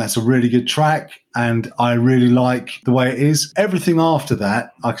Nowhere. I think that's a really good track. And I really like The Way It Is. Everything after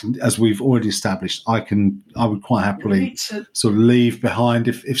that, I can, as we've already established, I would quite happily sort of leave behind.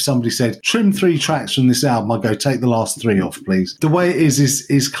 If somebody said, trim 3 tracks from this album, I'd go, take the last 3 off, please. The Way It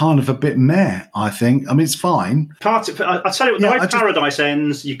is kind of a bit meh, I think. I mean, it's fine. I'll tell you what, the way Paradise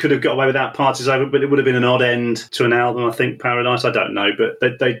ends, you could have got away without Parties Over, but it would have been an odd end to an album, I think, Paradise. I don't know, but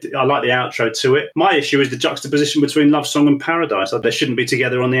I like the outro to it. My issue is the juxtaposition between Love Song and Paradise. They shouldn't be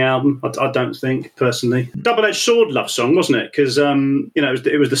together on the album, I don't think. Personally, double-edged sword love song, wasn't it? Because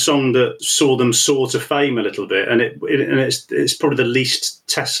it was the song that saw them soar to fame a little bit, and it's probably the least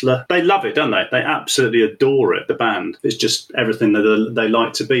Tesla. They love it, don't they? They absolutely adore it. The band, it's just everything that they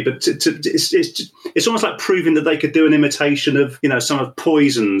like to be. But it's almost like proving that they could do an imitation of some of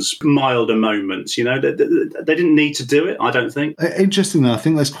Poison's milder moments. They didn't need to do it. I don't think. Interesting though, I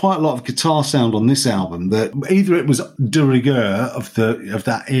think there's quite a lot of guitar sound on this album that either it was de rigueur of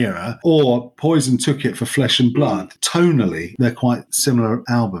that era, or Poison took it for Flesh and Blood. Tonally, they're quite similar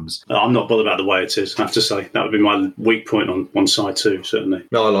albums. I'm not bothered about The Way It Is, I have to say. That would be my weak point on one side too, certainly.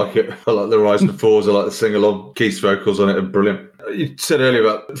 No, I like it. I like the rise and falls. I like the sing-along. Keith's vocals on it are brilliant. You said earlier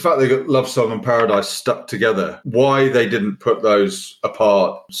about the fact they got Love Song and Paradise stuck together. Why they didn't put those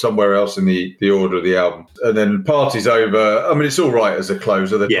apart somewhere else in the order of the album. And then Party's Over. I mean, it's all right as a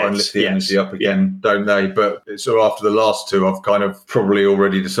closer. They try and lift the energy up again, don't they? But so after the last two, I've kind of probably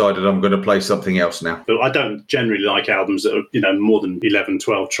already decided I'm going to play something else now. But I don't generally like albums that are, more than 11,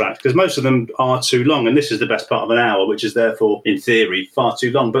 12 tracks, because most of them are too long. And this is the best part of an hour, which is therefore, in theory, far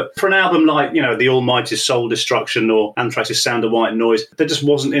too long. But for an album like, The Almighty Soul Destruction or Anthrax's Sound of White Noise, there just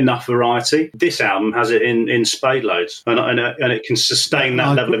wasn't enough variety. This album has it in spade loads, and it can sustain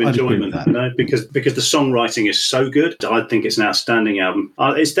that level of enjoyment. Because the songwriting is so good. I think it's an outstanding album.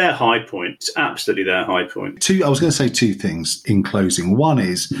 It's their high point. It's absolutely their high point. I was going to say 2 things in closing. One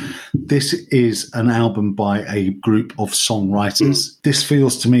is, this is an album by a group of songwriters. This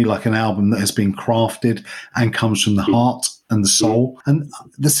feels to me like an album that has been crafted and comes from the heart and the soul. And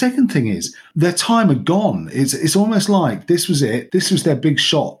the second thing is, their time had gone. It's almost like this was it. This was their big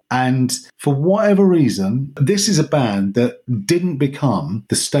shot. And for whatever reason, this is a band that didn't become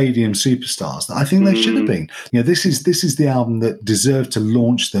the stadium superstars that I think they should have been. This is the album that deserved to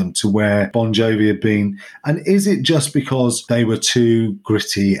launch them to where Bon Jovi had been. And is it just because they were too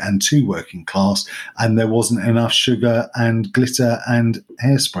gritty and too working class and there wasn't enough sugar and glitter and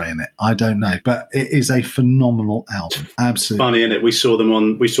hairspray in it? I don't know. But it is a phenomenal album. Absolutely. Funny, isn't it? We saw them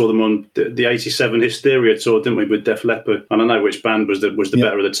on the 87 Hysteria tour, didn't we, with Def Leppard? I don't know which band was the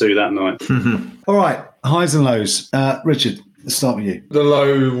better of the two that night. All right, highs and lows. Richard, let's start with you. The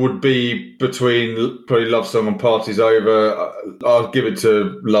low would be between probably Love Song and Party's Over. I'll give it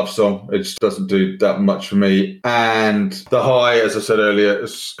to Love Song. It just doesn't do that much for me. And the high, as I said earlier,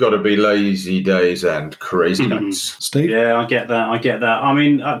 it's got to be Lazy Days and Crazy Nights. Steve? Yeah, I get that. I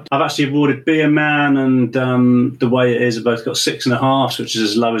mean, I've actually awarded Be a Man and The Way It Is have both got 6.5, which is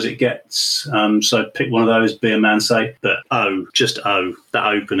as low as it gets. So pick one of those, Be a Man, say. But that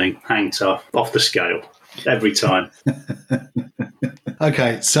opening, hang tough, off the scale. Every time.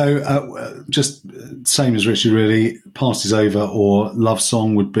 Okay, so just same as Richard, really. Party's Over or Love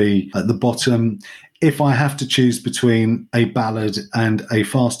Song would be at the bottom. If I have to choose between a ballad and a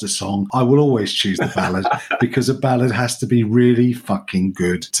faster song, I will always choose the ballad because a ballad has to be really fucking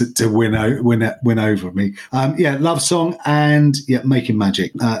good to win over me. Love Song and Making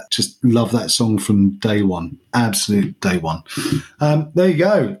Magic. Just love that song from day one. Absolute day one. There you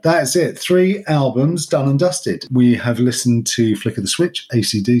go. That's it. 3 albums done and dusted. We have listened to Flick of the Switch,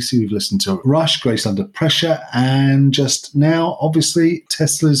 AC/DC. We've listened to Rush, Grace Under Pressure, and just now, obviously,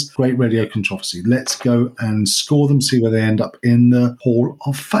 Tesla's Great Radio Controversy. Let's go and score them, see where they end up in the Hall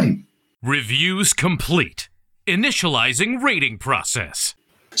of Fame. Reviews complete. Initializing rating process.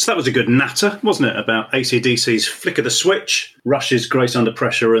 So that was a good natter, wasn't it, about AC/DC's Flick of the Switch, Rush's Grace Under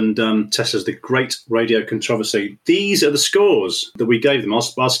Pressure, and Tesla's The Great Radio Controversy. These are the scores that we gave them.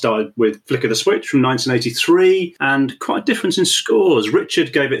 I started with Flick of the Switch from 1983, and quite a difference in scores.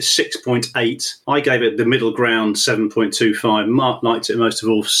 Richard gave it 6.8. I gave it the middle ground, 7.25. Mark liked it most of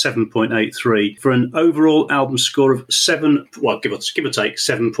all, 7.83. For an overall album score of give or take,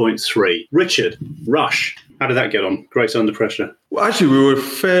 7.3. Richard, Rush. How did that get on? Grace Under Pressure. Well, actually, we were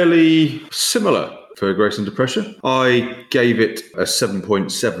fairly similar for Grace Under Pressure. I gave it a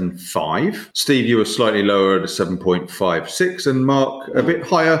 7.75. Steve, you were slightly lower at a 7.56, and Mark a bit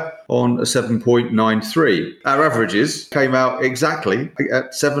higher on a 7.93. Our averages came out exactly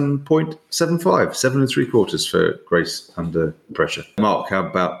at 7.75, 7 3/4 for Grace Under Pressure. Mark, how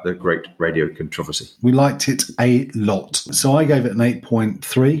about the Great Radio Controversy? We liked it a lot. So I gave it an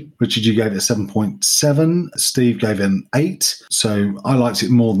 8.3. Richard, you gave it a 7.7. Steve gave it an 8. So I liked it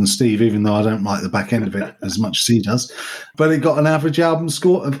more than Steve, even though I don't like the back end of it as much as he does. But it got an average album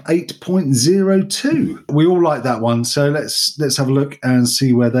score of 8.02. We all like that one. So let's have a look and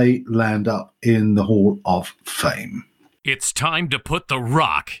see where they land up in the Hall of Fame. It's time to put the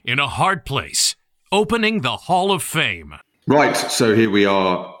rock in a hard place. Opening the Hall of Fame. Right, so here we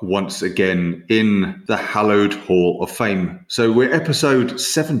are once again in the hallowed Hall of Fame. So we're episode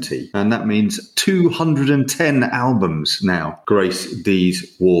 70, and that means 210 albums now grace these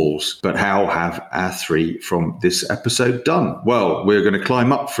walls. But how have our three from this episode done? Well, we're going to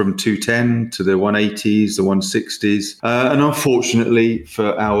climb up from 210 to the 180s, the 160s, and unfortunately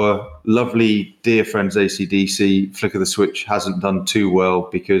for our lovely dear friends AC/DC, Flick of the Switch hasn't done too well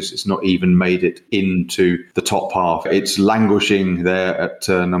because it's not even made it into the top half. It's languishing there at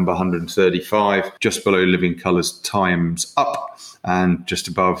number 135, just below Living Colour's Time's Up, and just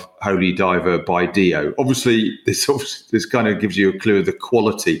above Holy Diver by Dio. Obviously, this kind of gives you a clue of the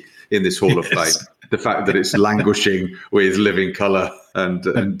quality in this Hall of Fame. The fact that it's languishing with Living Colour and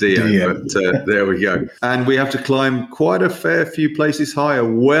Dio. But there we go. And we have to climb quite a fair few places higher,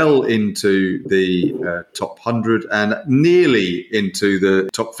 well into the top 100 and nearly into the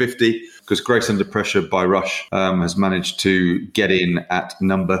top 50, because Grace Under Pressure by Rush has managed to get in at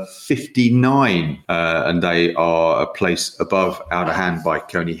number 59. And they are a place above Out of Hand by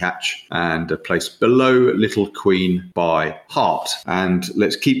Coney Hatch and a place below Little Queen by Heart. And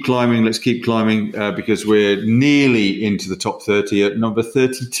let's keep climbing, because we're nearly into the top 30 at number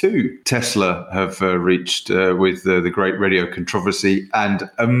 32. Tesla have reached with the Great Radio Controversy, and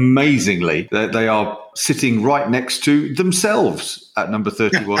amazingly, they are sitting right next to themselves at number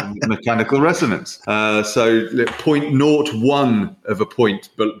 31, Mechanical Resonance. So 0.01 of a point,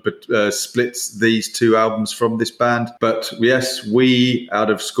 but splits these two albums from this band. But yes, we, out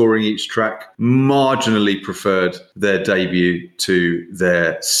of scoring each track, marginally preferred their debut to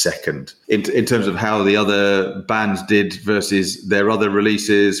their second. In terms of how the other bands did versus their other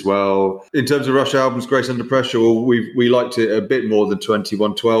releases, well, in terms of Rush albums, Grace Under Pressure, well, we liked it a bit more than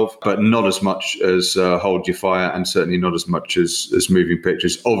 2112, but not as much as Hold Your Fire, and certainly not as much as Moving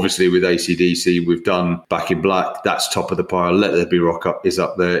Pictures. Obviously, with AC/DC, we've done Back in Black. That's top of the pile. Let There Be Rock Up is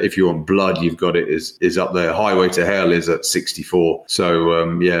up there. If you want Blood, You've Got It is up there. Highway to Hell is at 64. So,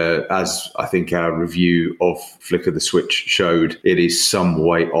 as I think our review of Flick of the Switch showed, it is some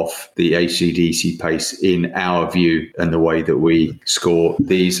way off the AC/DC pace in our view and the way that we score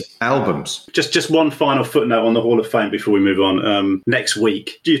these albums. Just one final footnote on the Hall of Fame before we move on. Next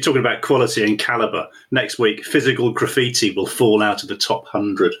week, you're talking about quality and caliber. Next week, Physical Graffiti will fall out of the top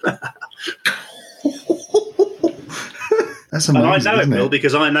 100. That's amazing. And I know it will,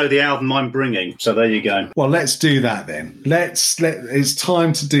 because I know the album I'm bringing. So there you go. Well, let's do that then. It's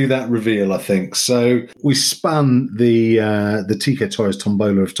time to do that reveal, I think. So we spun the Tico Torres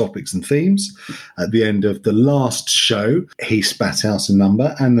Tombola of topics and themes at the end of the last show. He spat out a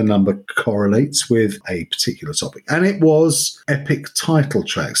number, and the number correlates with a particular topic. And it was epic title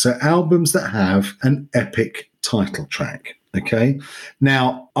tracks. So albums that have an epic title track. Okay.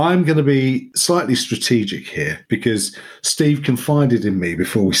 Now, I'm going to be slightly strategic here, because Steve confided in me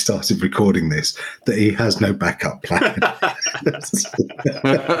before we started recording this that he has no backup plan.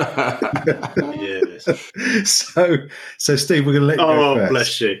 Yes. So Steve, we're going to let you go first. Oh,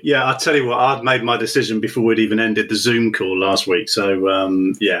 bless you. Yeah, I'll tell you what, I'd made my decision before we'd even ended the Zoom call last week. So,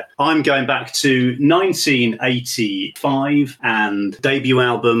 I'm going back to 1985 and debut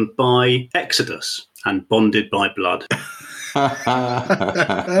album by Exodus and Bonded by Blood.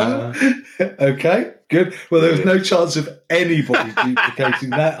 Okay, good. Well, there was no chance of anybody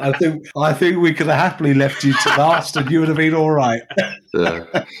duplicating that. I think we could have happily left you to last, and you would have been all right.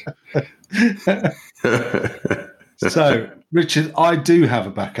 So, Richard, I do have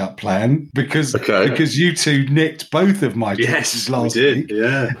a backup plan because you two nicked both of my choices last week.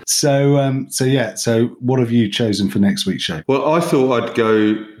 Yeah. So what have you chosen for next week's show? Well, I thought I'd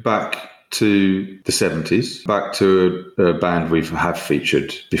go back to the 70s, back to a band we have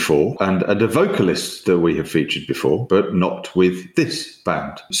featured before, and a vocalist that we have featured before, but not with this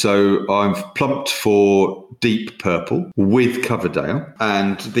band. So I've plumped for Deep Purple with Coverdale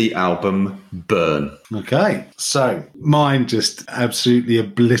and the album Burn. Okay, so mine just absolutely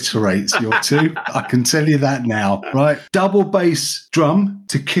obliterates your two. I can tell you that now, right? Double bass drum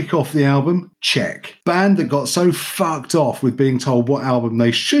to kick off the album, check. Band that got so fucked off with being told what album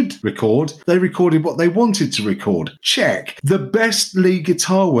they should record, they recorded what they wanted to record, check. The best lead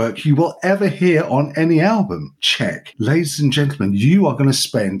guitar work you will ever hear on any album, check. Ladies and gentlemen, you are going to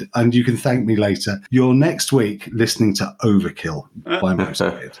spend, and you can thank me later, your next week listening to Overkill by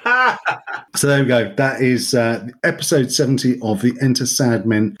Motorhead. So there we go. That is episode 70 of the Enter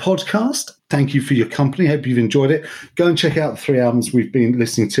Sadmen podcast. Thank you for your company. Hope you've enjoyed it. Go and check out the 3 albums we've been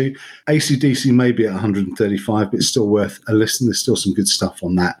listening to. AC/DC may be at 135, but it's still worth a listen. There's still some good stuff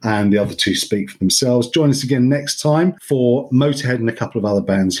on that. And the other 2 speak for themselves. Join us again next time for Motorhead and a couple of other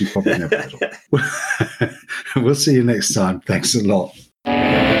bands you've probably never heard of. We'll see you next time. Thanks a lot.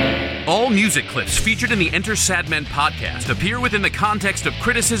 All music clips featured in the Enter Sadmen podcast appear within the context of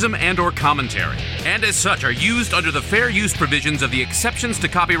criticism and/or commentary, and as such are used under the fair use provisions of the exceptions to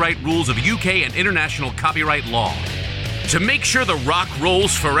copyright rules of UK and international copyright law. To make sure the rock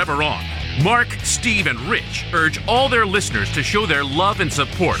rolls forever on, Mark, Steve, and Rich urge all their listeners to show their love and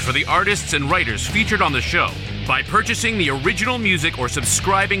support for the artists and writers featured on the show by purchasing the original music or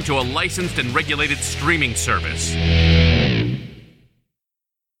subscribing to a licensed and regulated streaming service.